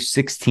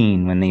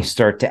 2016, when they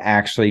start to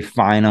actually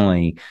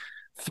finally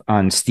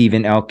on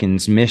Stephen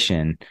Elkin's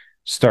mission,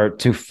 start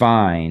to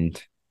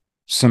find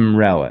some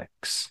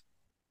relics.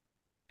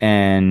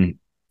 And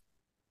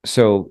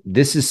so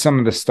this is some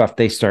of the stuff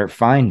they start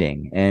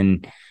finding.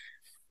 And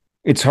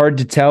it's hard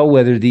to tell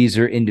whether these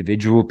are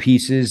individual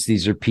pieces.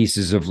 These are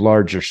pieces of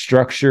larger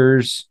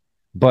structures,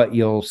 but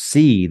you'll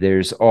see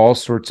there's all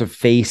sorts of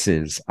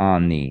faces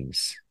on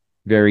these.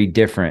 Very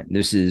different.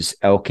 This is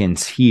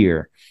Elkins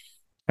here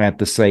at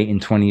the site in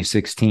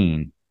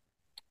 2016.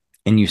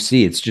 And you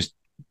see it's just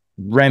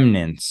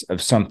remnants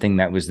of something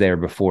that was there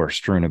before,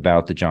 strewn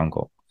about the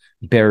jungle,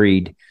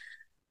 buried.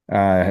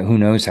 Who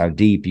knows how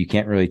deep? You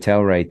can't really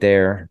tell right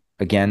there.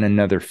 Again,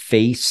 another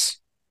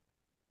face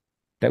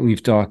that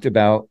we've talked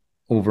about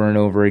over and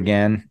over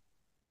again.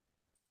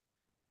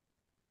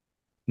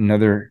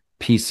 Another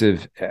piece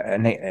of,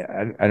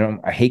 and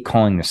I hate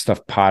calling this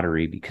stuff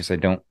pottery because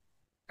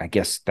I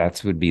guess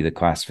that would be the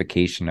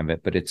classification of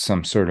it, but it's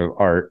some sort of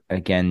art.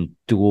 Again,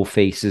 dual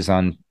faces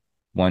on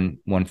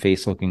one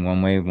face looking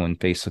one way, one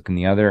face looking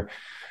the other.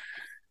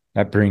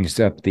 That brings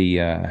up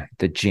the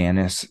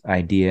Janus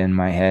idea in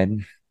my head.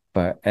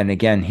 And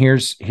again,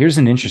 here's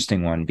an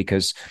interesting one,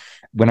 because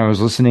when I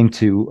was listening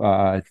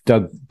to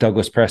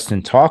Douglas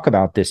Preston talk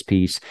about this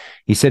piece,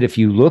 he said if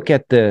you look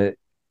at the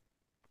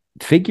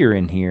figure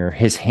in here,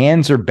 his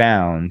hands are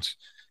bound.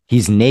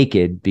 He's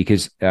naked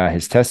because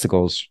his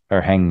testicles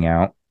are hanging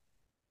out.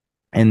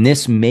 And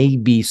this may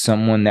be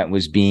someone that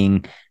was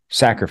being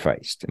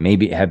sacrificed.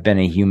 Maybe it had been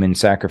a human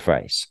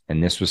sacrifice,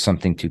 and this was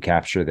something to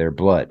capture their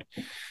blood.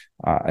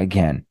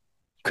 Again,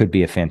 could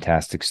be a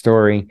fantastic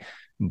story,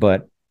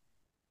 but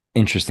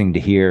interesting to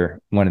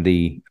hear one of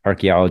the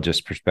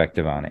archaeologists'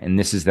 perspective on it. And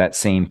this is that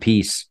same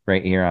piece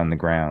right here on the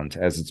ground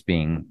as it's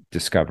being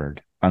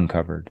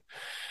uncovered.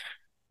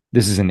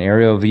 This is an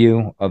aerial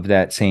view of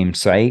that same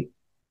site.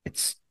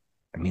 This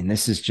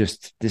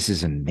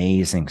is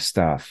amazing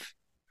stuff.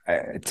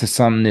 To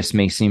some, this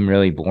may seem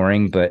really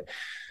boring, but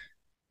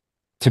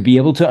to be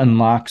able to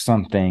unlock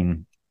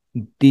something,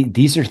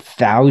 these are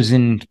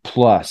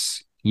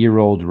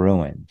 1,000-plus-year-old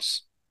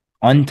ruins,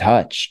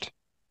 untouched,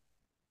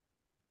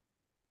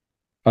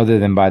 other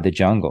than by the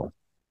jungle.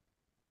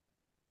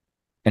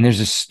 And there's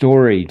a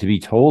story to be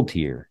told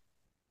here.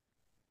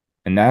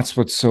 And that's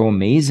what's so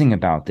amazing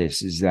about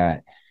this, is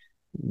that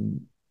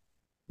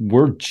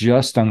we're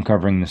just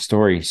uncovering the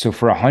story. So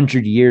for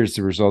 100 years,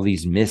 there was all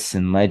these myths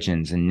and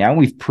legends, and now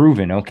we've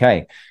proven,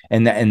 okay.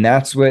 And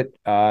that's what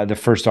the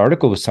first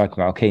article was talking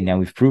about. Okay, now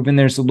we've proven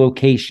there's a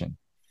location.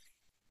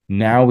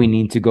 Now we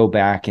need to go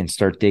back and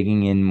start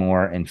digging in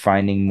more and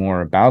finding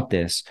more about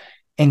this.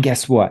 And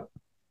guess what?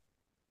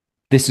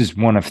 This is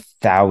one of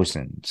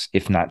thousands,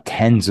 if not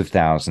tens of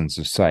thousands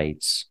of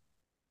sites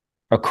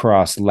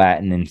across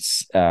Latin and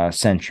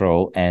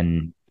Central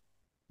and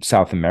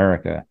South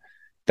America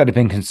that have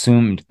been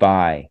consumed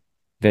by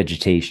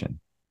vegetation.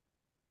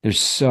 There's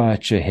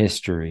such a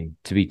history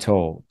to be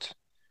told.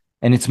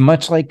 And it's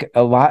much like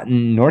a lot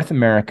in North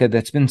America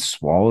that's been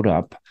swallowed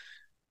up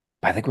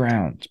by the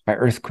ground, by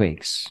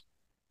earthquakes,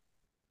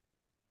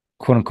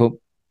 quote unquote,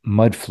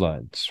 mud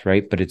floods,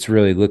 right? But it's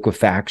really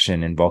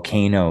liquefaction and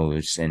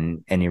volcanoes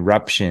and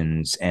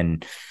eruptions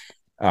and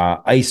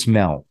ice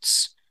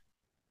melts,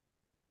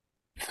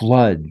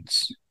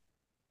 floods.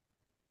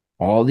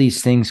 All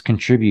these things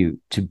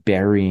contribute to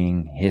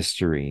burying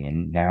history.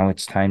 And now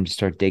it's time to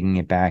start digging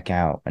it back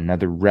out.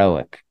 Another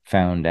relic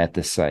found at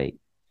the site.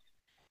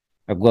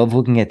 I love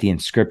looking at the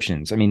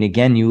inscriptions. I mean,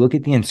 again, you look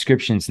at the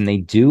inscriptions and they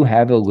do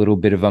have a little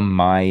bit of a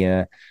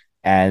Maya,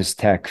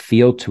 Aztec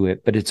feel to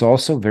it, but it's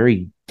also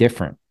very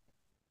different.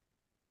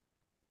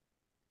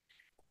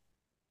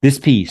 This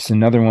piece,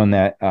 another one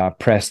that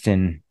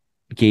Preston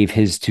gave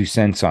his 2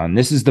 cents on.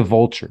 This is the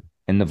vulture.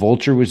 And the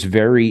vulture was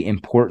very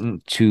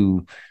important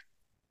to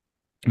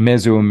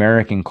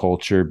Mesoamerican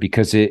culture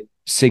because it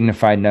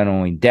signified not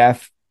only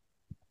death,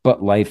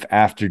 but life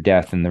after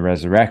death and the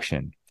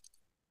resurrection.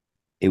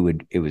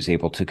 It was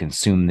able to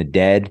consume the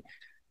dead,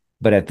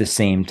 but at the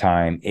same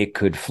time, it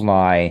could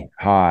fly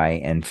high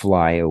and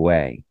fly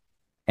away.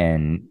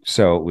 And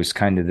so it was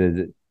kind of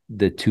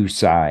the two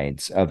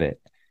sides of it.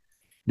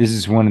 This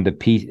is one of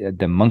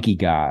the monkey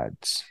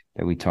gods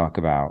that we talk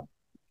about.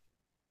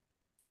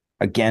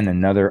 Again,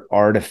 another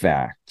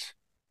artifact.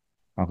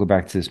 I'll go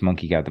back to this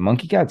monkey god. The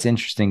monkey god's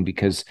interesting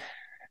because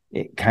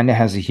it kind of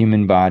has a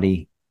human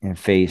body and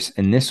face.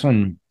 And this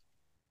one,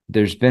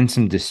 there's been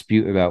some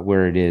dispute about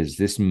where it is.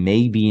 This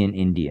may be in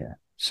India.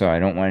 So I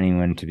don't want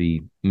anyone to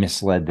be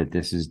misled that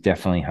this is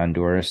definitely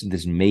Honduras.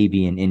 This may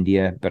be in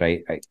India, but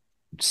I'm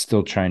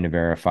still trying to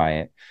verify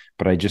it.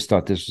 But I just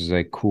thought this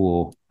was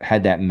cool,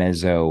 had that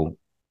Meso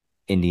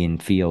Indian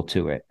feel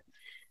to it.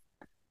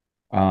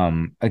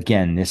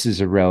 Again, this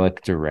is a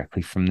relic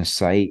directly from the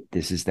site.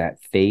 This is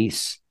that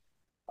face,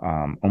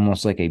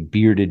 almost like a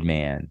bearded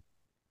man,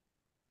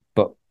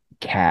 but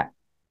cat,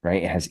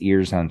 right? It has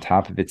ears on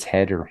top of its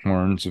head or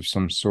horns of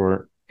some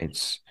sort.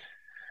 It's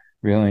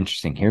real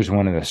interesting. Here's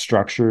one of the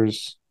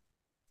structures.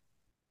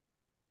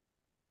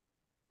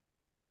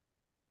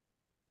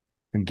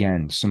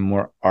 Again, some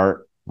more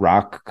art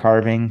rock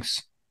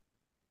carvings.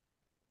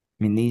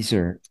 I mean, these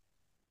are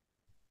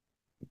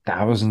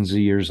thousands of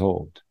years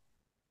old,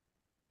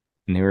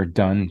 and they were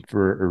done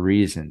for a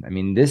reason. I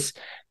mean, this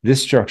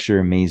structure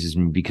amazes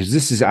me because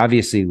this is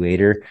obviously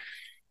later.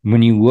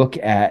 When you look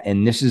at,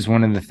 and this is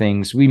one of the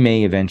things we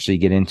may eventually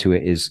get into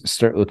it, is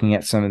start looking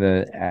at some of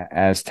the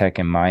Aztec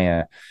and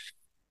Maya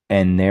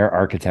and their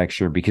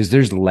architecture, because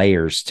there's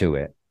layers to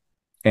it.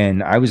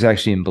 And I was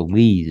actually in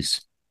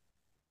Belize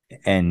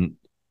and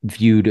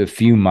viewed a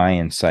few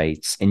Mayan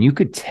sites, and you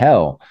could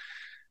tell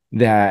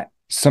that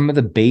some of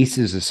the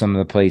bases of some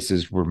of the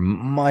places were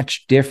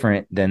much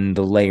different than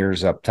the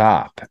layers up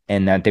top,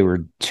 and that they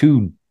were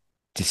two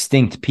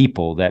distinct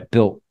people that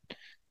built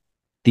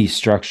these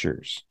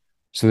structures.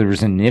 So there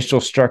was an initial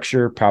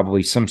structure,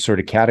 probably some sort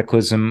of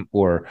cataclysm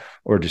or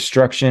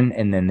destruction,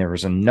 and then there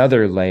was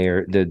another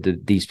layer.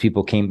 These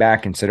people came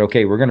back and said,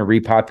 okay, we're going to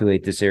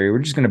repopulate this area. We're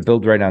just going to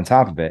build right on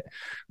top of it,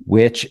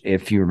 which,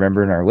 if you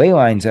remember in our ley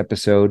lines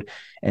episode,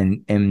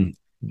 and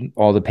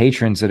all the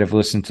patrons that have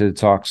listened to the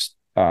talks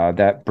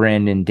that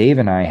Brandon, Dave,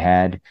 and I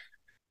had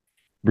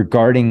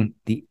regarding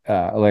the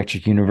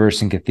electric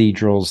universe and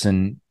cathedrals,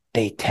 and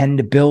they tend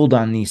to build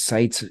on these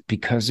sites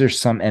because there's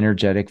some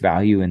energetic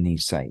value in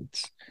these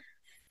sites.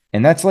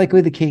 And that's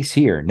likely the case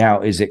here.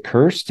 Now, is it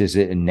cursed? Is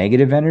it a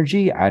negative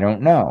energy? I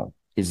don't know.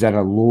 Is that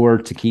a lure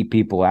to keep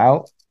people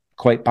out?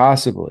 Quite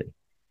possibly.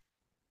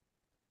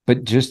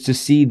 But just to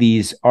see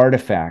these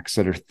artifacts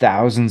that are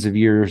thousands of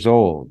years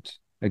old,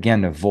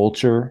 again, a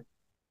vulture,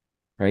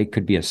 right?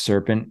 Could be a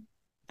serpent,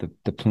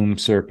 the plume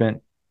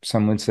serpent,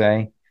 some would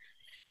say.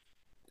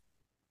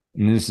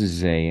 And this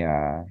is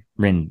a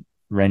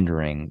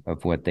rendering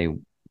of what they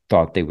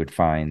thought they would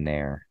find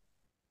there.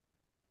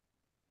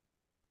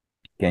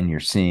 Again,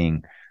 you're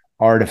seeing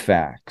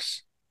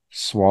artifacts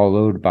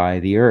swallowed by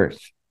the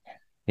earth.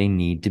 They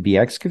need to be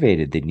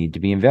excavated. They need to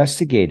be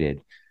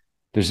investigated.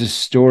 There's a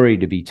story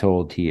to be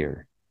told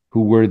here.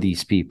 Who were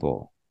these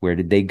people? Where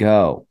did they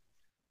go?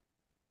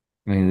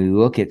 I mean, we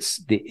look at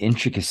the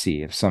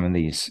intricacy of some of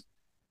these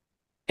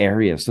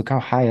areas. Look how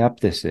high up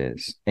this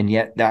is. And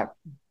yet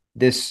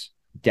this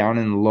down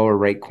in the lower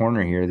right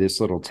corner here, this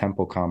little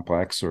temple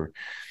complex or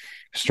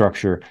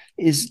structure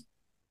is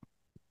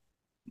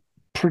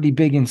pretty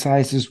big in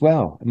size as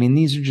well. I mean,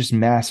 these are just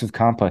massive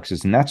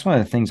complexes. And that's one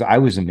of the things I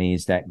was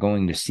amazed at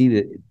going to see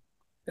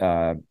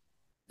that.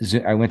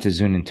 I went to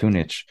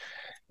Zunantunich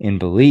in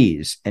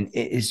Belize, and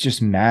it is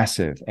just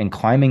massive. And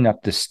climbing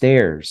up the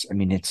stairs, I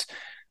mean, it's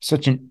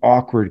such an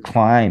awkward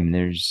climb.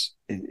 There's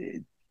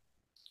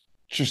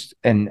just,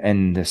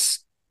 and the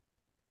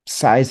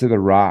size of the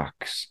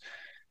rocks,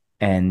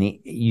 and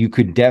you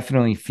could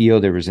definitely feel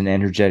there was an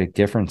energetic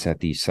difference at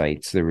these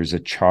sites. There was a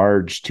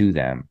charge to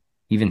them.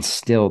 Even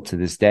still to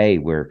this day,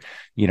 where,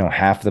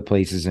 half the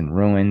place is in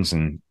ruins,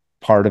 and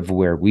part of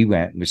where we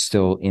went was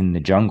still in the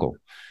jungle.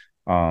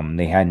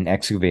 They hadn't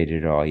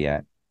excavated it all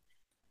yet.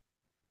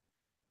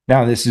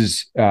 Now, this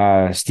is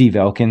Steve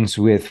Elkins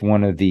with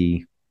one of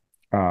the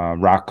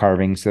rock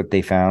carvings that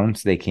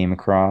they came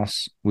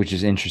across, which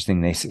is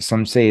interesting.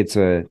 Some say it's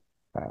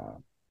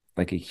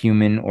like a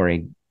human or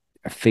a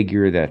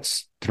figure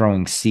that's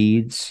throwing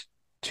seeds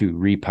to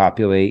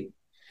repopulate,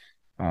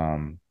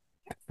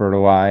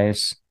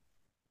 fertilize.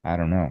 I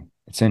don't know.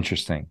 It's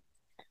interesting.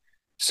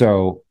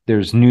 So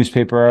there's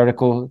newspaper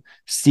article,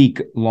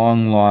 seek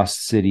long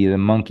lost city of the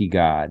monkey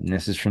god. And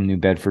this is from New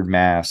Bedford,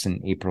 Mass.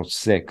 in April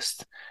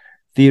 6th.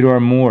 Theodore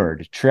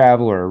Mord,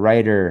 traveler,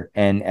 writer,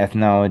 and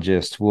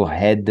ethnologist, will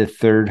head the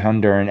third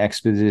Honduran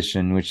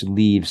expedition, which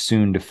leaves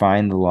soon to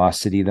find the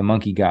lost city of the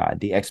monkey god.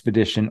 The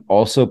expedition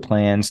also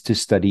plans to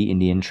study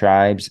Indian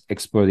tribes,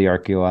 explore the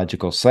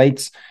archaeological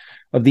sites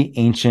of the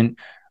ancient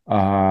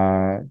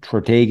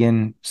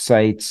Trotagan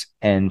sites,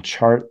 and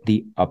chart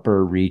the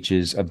upper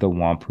reaches of the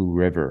Wampu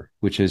River,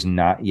 which has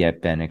not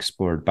yet been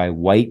explored by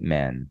white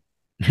men.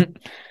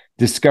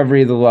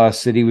 Discovery of the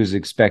lost city was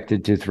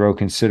expected to throw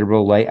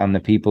considerable light on the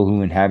people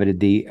who inhabited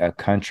the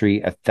country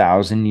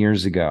 1,000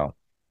 years ago.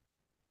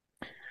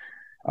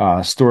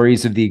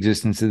 Stories of the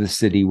existence of the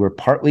city were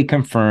partly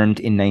confirmed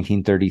in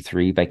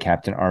 1933 by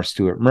Captain R.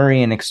 Stuart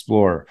Murray, an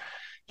explorer.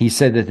 He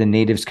said that the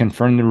natives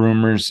confirmed the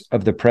rumors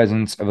of the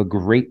presence of a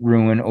great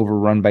ruin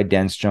overrun by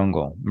dense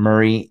jungle.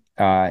 Murray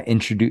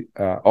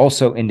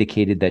also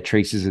indicated that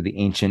traces of the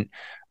ancient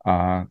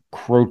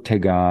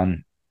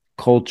Crotagan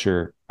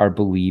culture are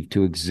believed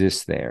to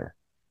exist there.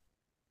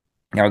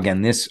 Now,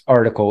 again, this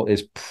article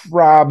is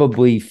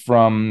probably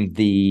from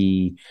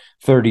the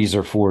 30s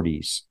or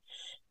 40s.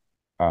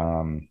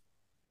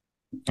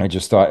 I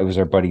just thought it was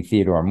our buddy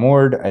Theodore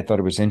Mord. I thought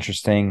it was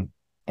interesting,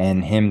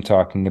 and him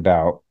talking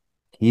about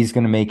he's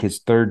going to make his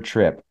third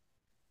trip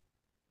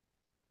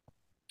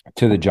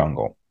to the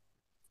jungle.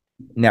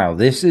 Now,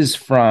 this is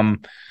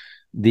from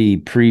the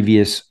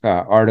previous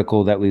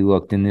article that we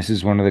looked, and this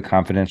is one of the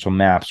confidential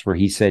maps where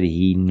he said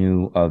he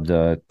knew of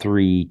the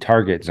 3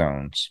 target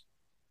zones.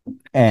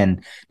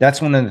 And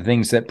that's one of the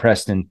things that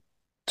Preston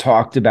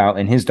talked about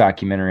in his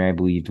documentary, I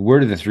believe,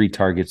 were the 3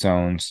 target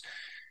zones,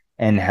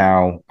 and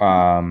how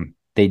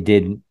they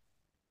did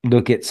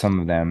look at some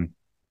of them.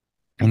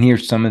 And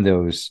here's some of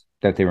those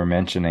that they were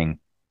mentioning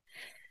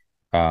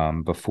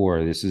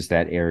before. This is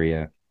that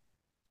area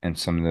and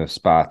some of the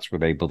spots where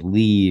they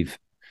believe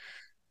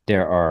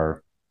there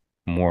are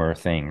more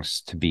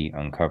things to be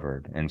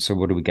uncovered. And so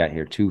what do we got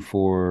here? 2,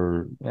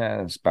 4,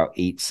 it's about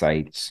 8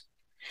 sites.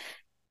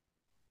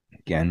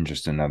 Again,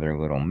 just another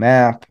little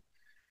map.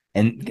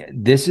 And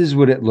this is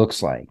what it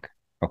looks like.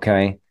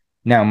 Okay.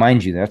 Now,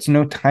 mind you, that's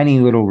no tiny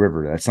little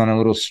river. That's not a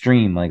little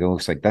stream like it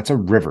looks like. That's a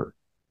river.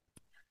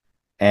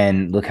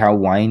 And look how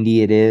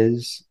windy it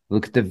is.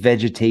 Look at the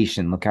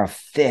vegetation. Look how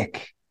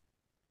thick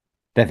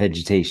that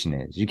vegetation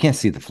is. You can't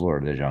see the floor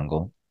of the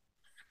jungle.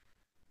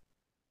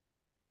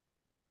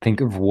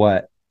 Think of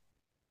what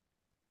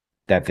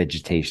that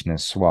vegetation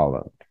has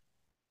swallowed.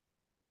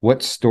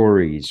 What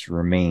stories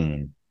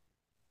remain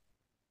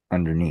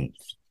underneath?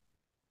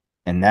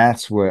 And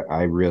that's what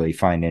I really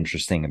find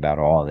interesting about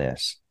all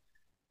this,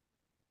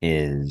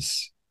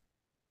 is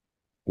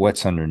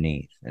what's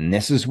underneath. And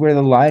this is where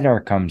the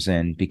LiDAR comes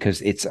in,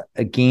 because it's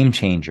a game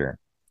changer.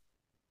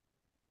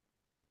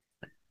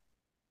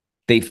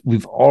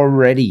 We've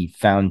already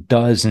found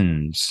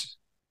dozens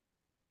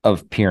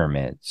of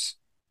pyramids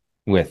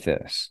with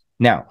this.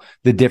 Now,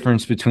 the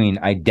difference between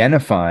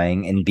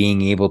identifying and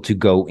being able to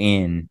go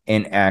in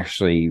and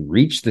actually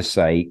reach the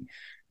site,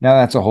 now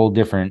that's a whole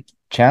different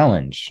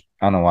challenge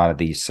on a lot of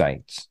these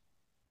sites.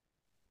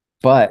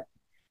 But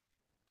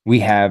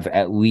we have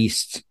at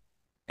least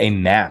a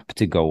map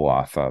to go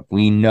off of.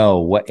 We know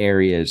what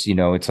areas,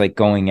 it's like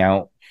going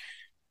out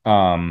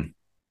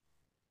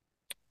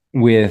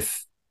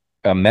with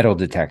a metal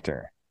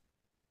detector,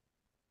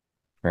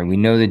 right? We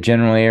know the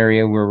general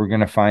area where we're going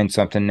to find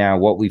something. Now,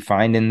 what we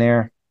find in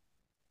there,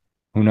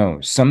 who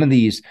knows? Some of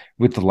these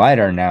with the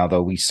LiDAR now,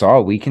 though, we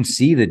can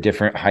see the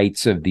different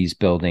heights of these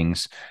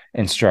buildings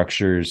and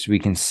structures. We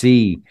can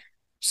see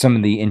some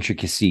of the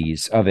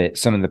intricacies of it,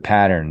 some of the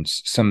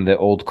patterns, some of the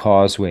old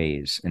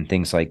causeways and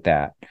things like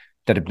that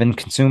have been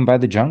consumed by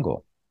the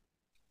jungle.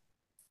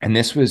 And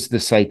this was the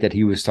site that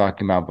he was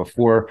talking about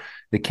before.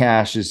 The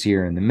cache is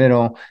here in the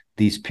middle.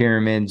 These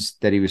pyramids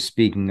that he was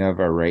speaking of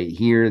are right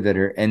here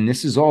and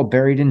this is all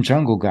buried in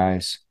jungle,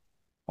 guys,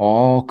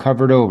 all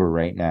covered over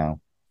right now.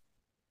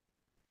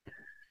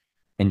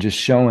 And just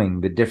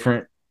showing the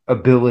different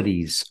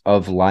abilities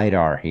of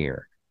LiDAR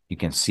here. You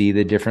can see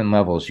the different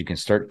levels. You can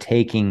start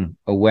taking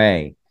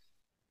away.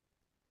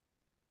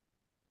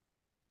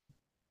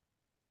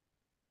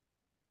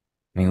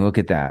 I mean, look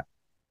at that.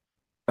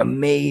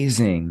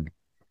 Amazing.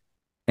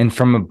 And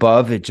from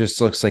above, it just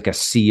looks like a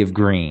sea of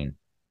green.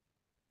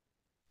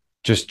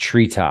 Just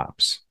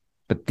treetops.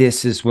 But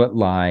this is what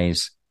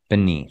lies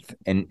beneath.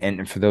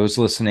 And for those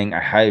listening,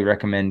 I highly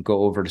recommend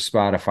go over to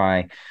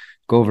Spotify,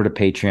 go over to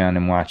Patreon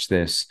and watch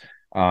this.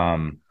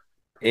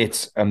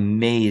 It's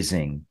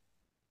amazing,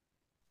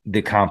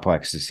 the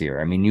complexes here.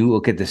 I mean, you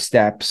look at the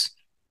steps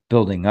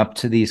building up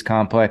to these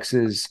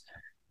complexes.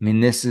 I mean,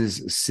 this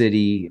is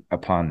city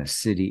upon the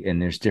city,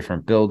 and there's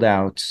different build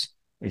outs.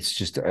 It's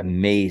just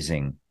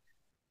amazing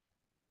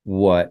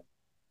what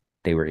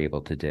they were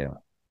able to do.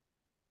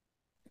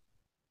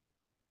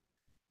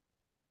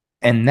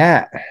 And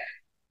that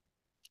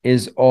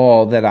is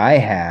all that I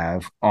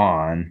have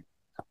on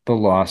the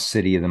lost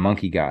city of the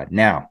monkey god.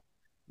 Now,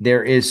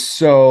 there is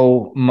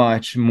so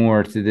much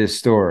more to this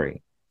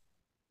story,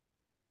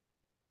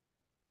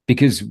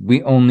 because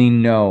we only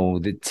know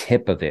the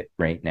tip of it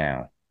right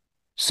now.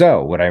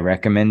 So what I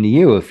recommend to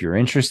you, if you're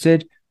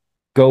interested,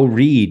 go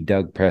read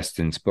Doug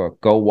Preston's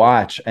book. Go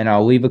watch, and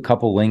I'll leave a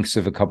couple links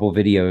of a couple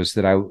videos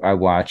that I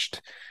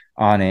watched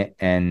on it.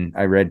 And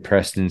I read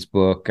Preston's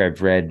book.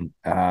 I've read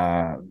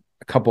a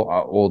couple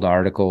old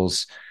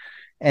articles.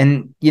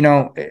 And,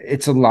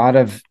 it's a lot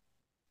of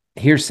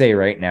hearsay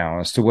right now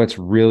as to what's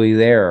really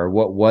there or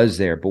what was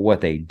there. But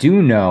what they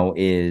do know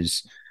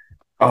is,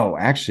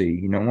 actually,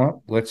 you know what?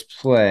 Let's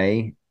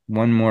play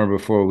one more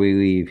before we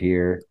leave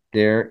here.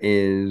 There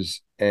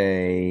is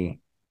we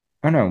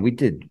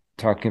did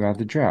talk about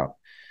the drought.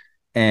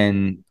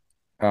 And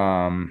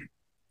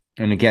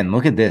again,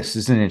 look at this.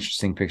 This is an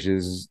interesting picture.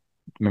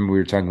 Remember we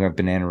were talking about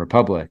Banana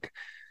Republic.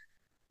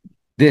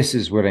 This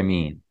is what I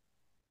mean.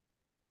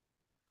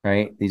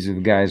 Right? These are the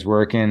guys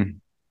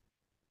working.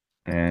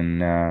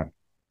 And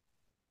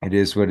it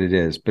is what it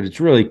is. But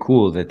it's really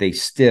cool that they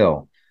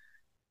still,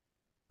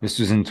 this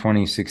was in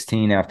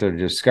 2016 after the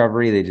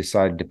discovery, they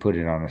decided to put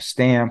it on a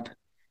stamp.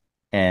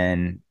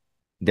 And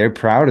they're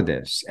proud of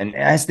this, and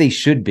as they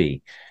should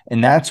be.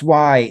 And that's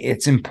why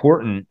it's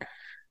important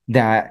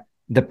that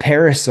the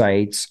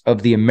parasites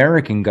of the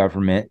American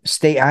government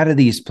stay out of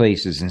these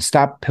places and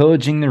stop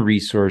pillaging the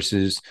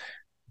resources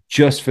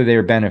just for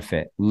their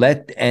benefit.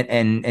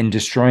 And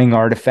destroying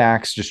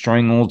artifacts,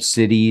 destroying old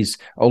cities,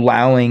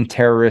 allowing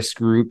terrorist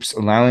groups,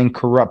 allowing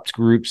corrupt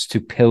groups to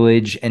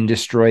pillage and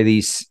destroy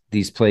these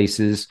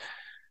places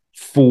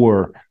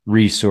for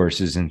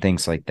resources and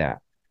things like that.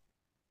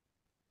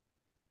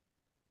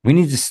 We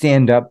need to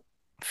stand up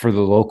for the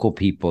local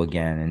people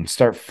again and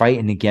start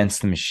fighting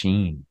against the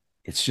machine.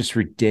 It's just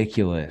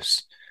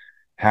ridiculous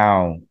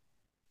how,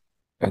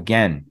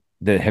 again,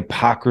 the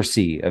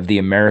hypocrisy of the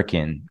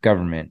American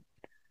government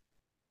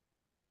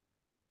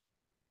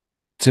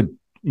to,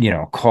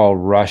 call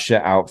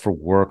Russia out for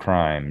war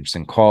crimes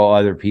and call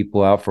other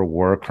people out for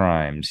war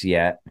crimes.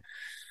 Yet,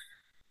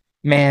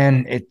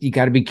 man, you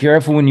got to be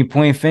careful when you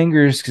point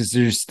fingers, because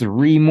there's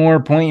 3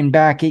 more pointing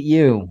back at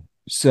you.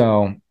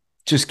 So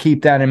just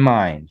keep that in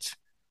mind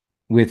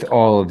with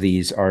all of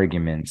these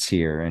arguments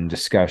here and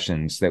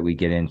discussions that we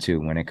get into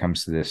when it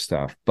comes to this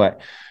stuff.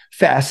 But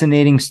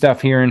fascinating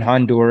stuff here in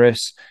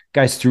Honduras,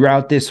 guys,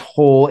 throughout this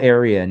whole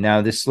area.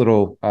 Now, this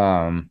little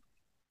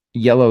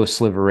yellow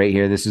sliver right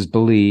here, this is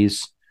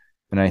Belize.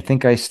 And I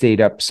think I stayed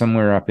up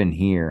somewhere up in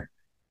here.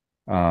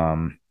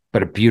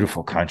 But a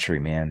beautiful country,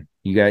 man.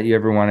 You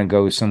ever want to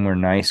go somewhere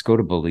nice? Go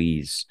to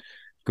Belize.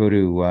 Go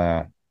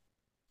to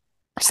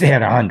stay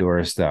out of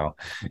Honduras, though.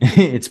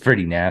 It's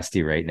pretty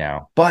nasty right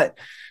now. But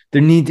we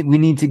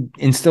need to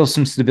instill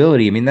some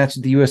stability. I mean, that's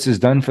what the U.S. has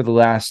done for the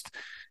last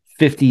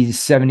 50,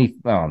 70,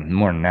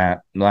 more than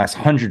that, the last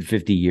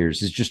 150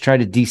 years, is just try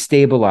to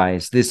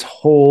destabilize this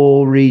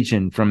whole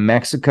region from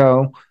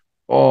Mexico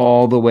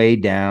all the way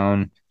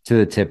down to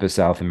the tip of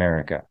South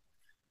America.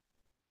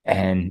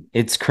 And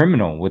it's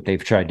criminal what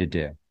they've tried to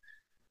do.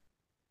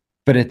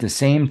 But at the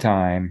same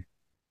time,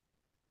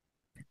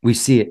 we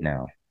see it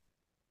now.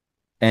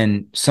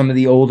 And some of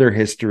the older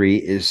history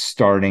is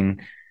starting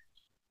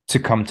to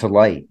come to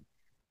light.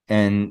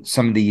 And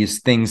some of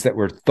these things that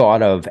were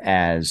thought of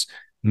as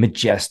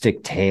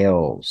majestic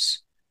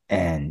tales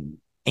and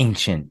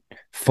ancient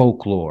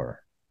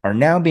folklore are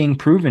now being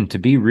proven to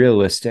be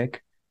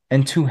realistic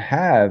and to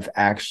have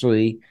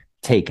actually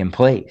taken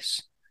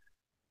place,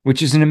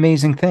 which is an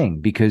amazing thing,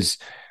 because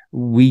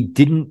we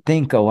didn't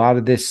think a lot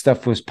of this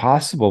stuff was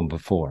possible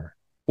before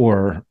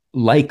or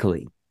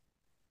likely.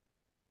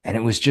 And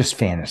it was just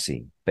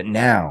fantasy. But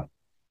now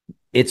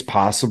it's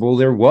possible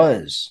there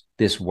was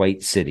this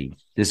white city,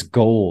 this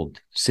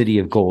city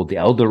of gold, the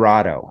El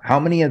Dorado. How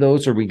many of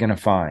those are we going to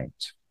find?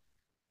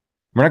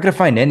 We're not going to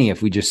find any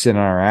if we just sit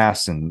on our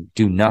ass and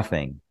do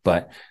nothing.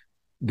 But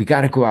we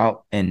got to go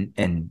out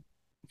and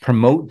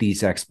promote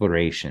these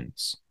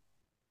explorations,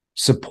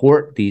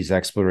 support these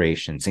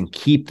explorations, and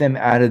keep them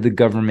out of the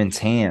government's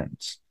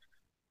hands.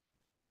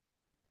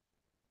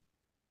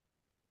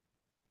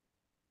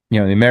 The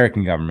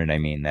American government, I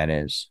mean, that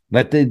is.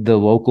 Let the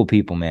local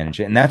people manage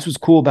it. And that's what's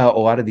cool about a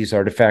lot of these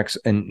artifacts.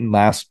 And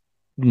last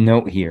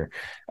note here,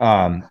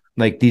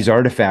 like these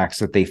artifacts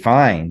that they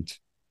find,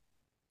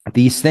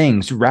 these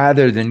things,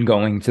 rather than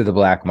going to the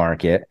black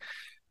market,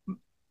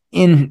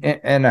 and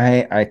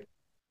I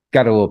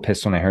got a little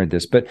pissed when I heard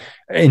this, but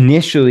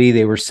initially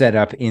they were set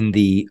up in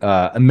the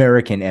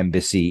American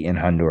embassy in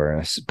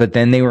Honduras, but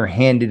then they were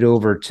handed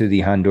over to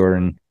the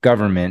Honduran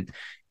government,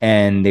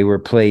 and they were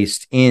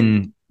placed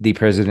in the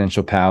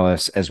presidential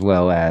palace, as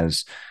well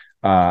as,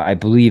 I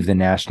believe, the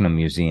National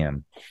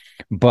Museum.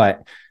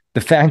 But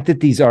the fact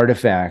that these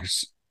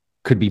artifacts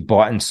could be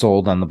bought and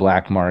sold on the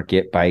black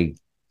market by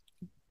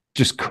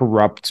just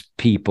corrupt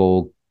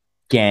people,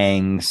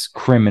 gangs,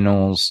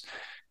 criminals,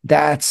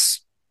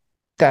 that's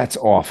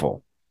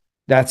awful.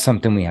 That's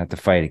something we have to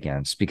fight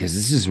against, because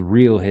this is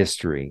real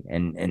history,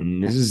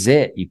 and this is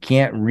it. You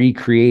can't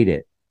recreate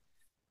it.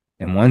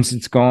 And once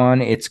it's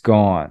gone, it's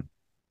gone.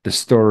 The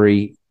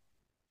story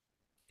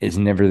is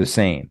never the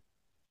same,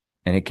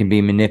 and it can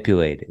be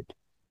manipulated.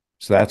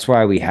 So that's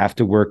why we have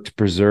to work to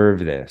preserve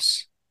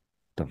this.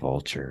 The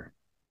Vulture.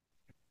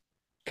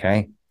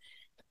 Okay.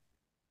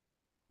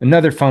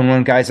 Another fun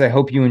one, guys. I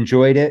hope you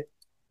enjoyed it.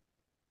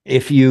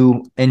 If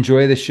you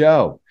enjoy the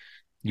show,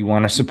 you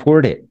want to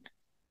support it,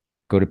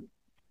 go to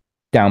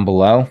down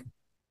below,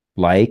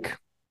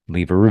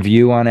 leave a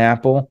review on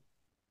Apple,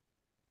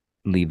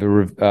 leave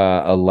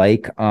a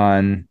like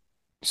on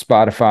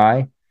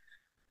Spotify,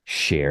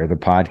 share the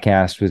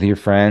podcast with your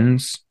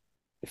friends,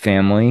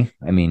 family.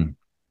 I mean,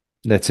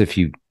 that's if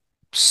you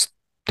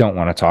don't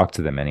want to talk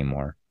to them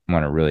anymore,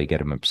 want to really get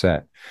them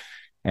upset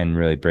and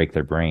really break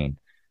their brain.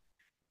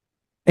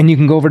 And you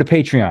can go over to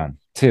Patreon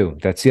too.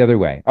 That's the other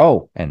way.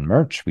 Oh, and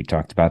merch. We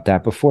talked about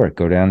that before.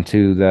 Go down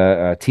to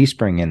the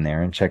Teespring in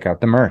there and check out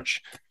the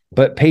merch.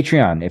 But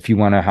Patreon, if you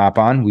want to hop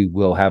on, we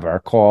will have our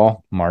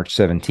call March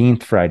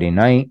 17th, Friday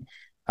night,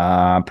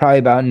 probably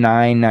about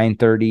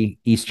 9:30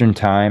 Eastern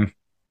time.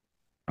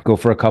 Go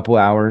for a couple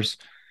hours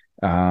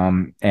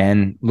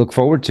and look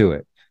forward to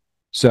it.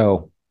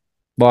 So,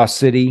 Lost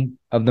City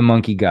of the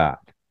Monkey God,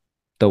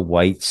 the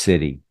White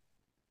City.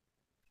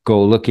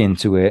 Go look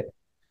into it.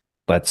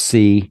 Let's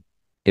see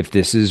if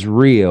this is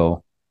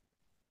real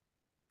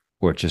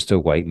or just a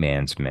white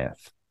man's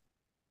myth.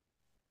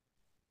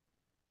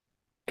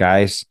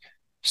 Guys,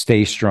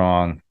 stay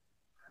strong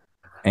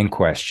and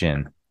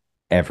question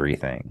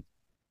everything.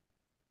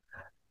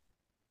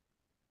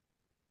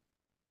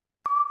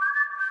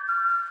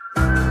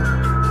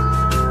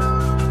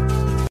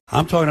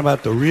 I'm talking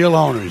about the real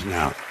owners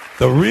now.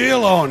 The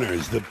real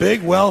owners, the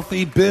big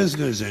wealthy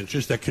business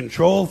interests that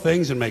control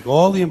things and make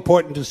all the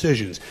important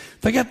decisions.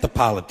 Forget the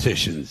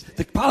politicians.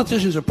 The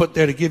politicians are put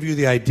there to give you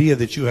the idea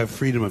that you have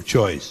freedom of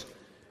choice.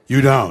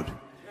 You don't.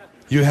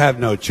 You have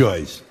no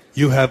choice.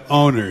 You have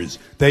owners.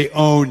 They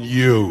own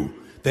you.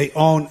 They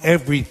own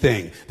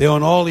everything. They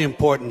own all the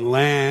important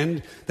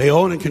land. They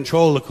own and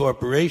control the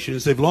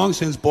corporations. They've long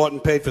since bought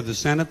and paid for the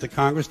Senate, the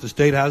Congress, the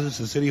state houses,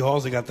 the city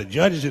halls. They got the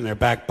judges in their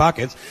back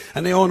pockets.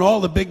 And they own all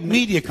the big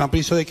media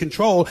companies, so they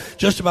control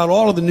just about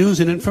all of the news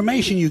and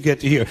information you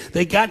get to hear.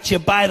 They got you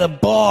by the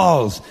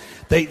balls.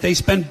 They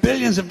spend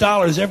billions of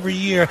dollars every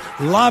year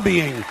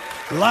lobbying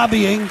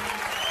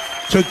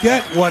to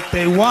get what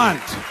they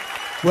want.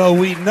 Well,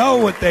 we know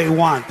what they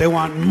want. They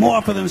want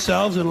more for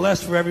themselves and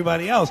less for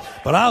everybody else.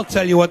 But I'll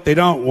tell you what they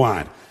don't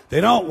want.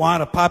 They don't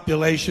want a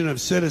population of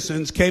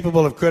citizens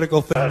capable of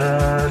critical thinking.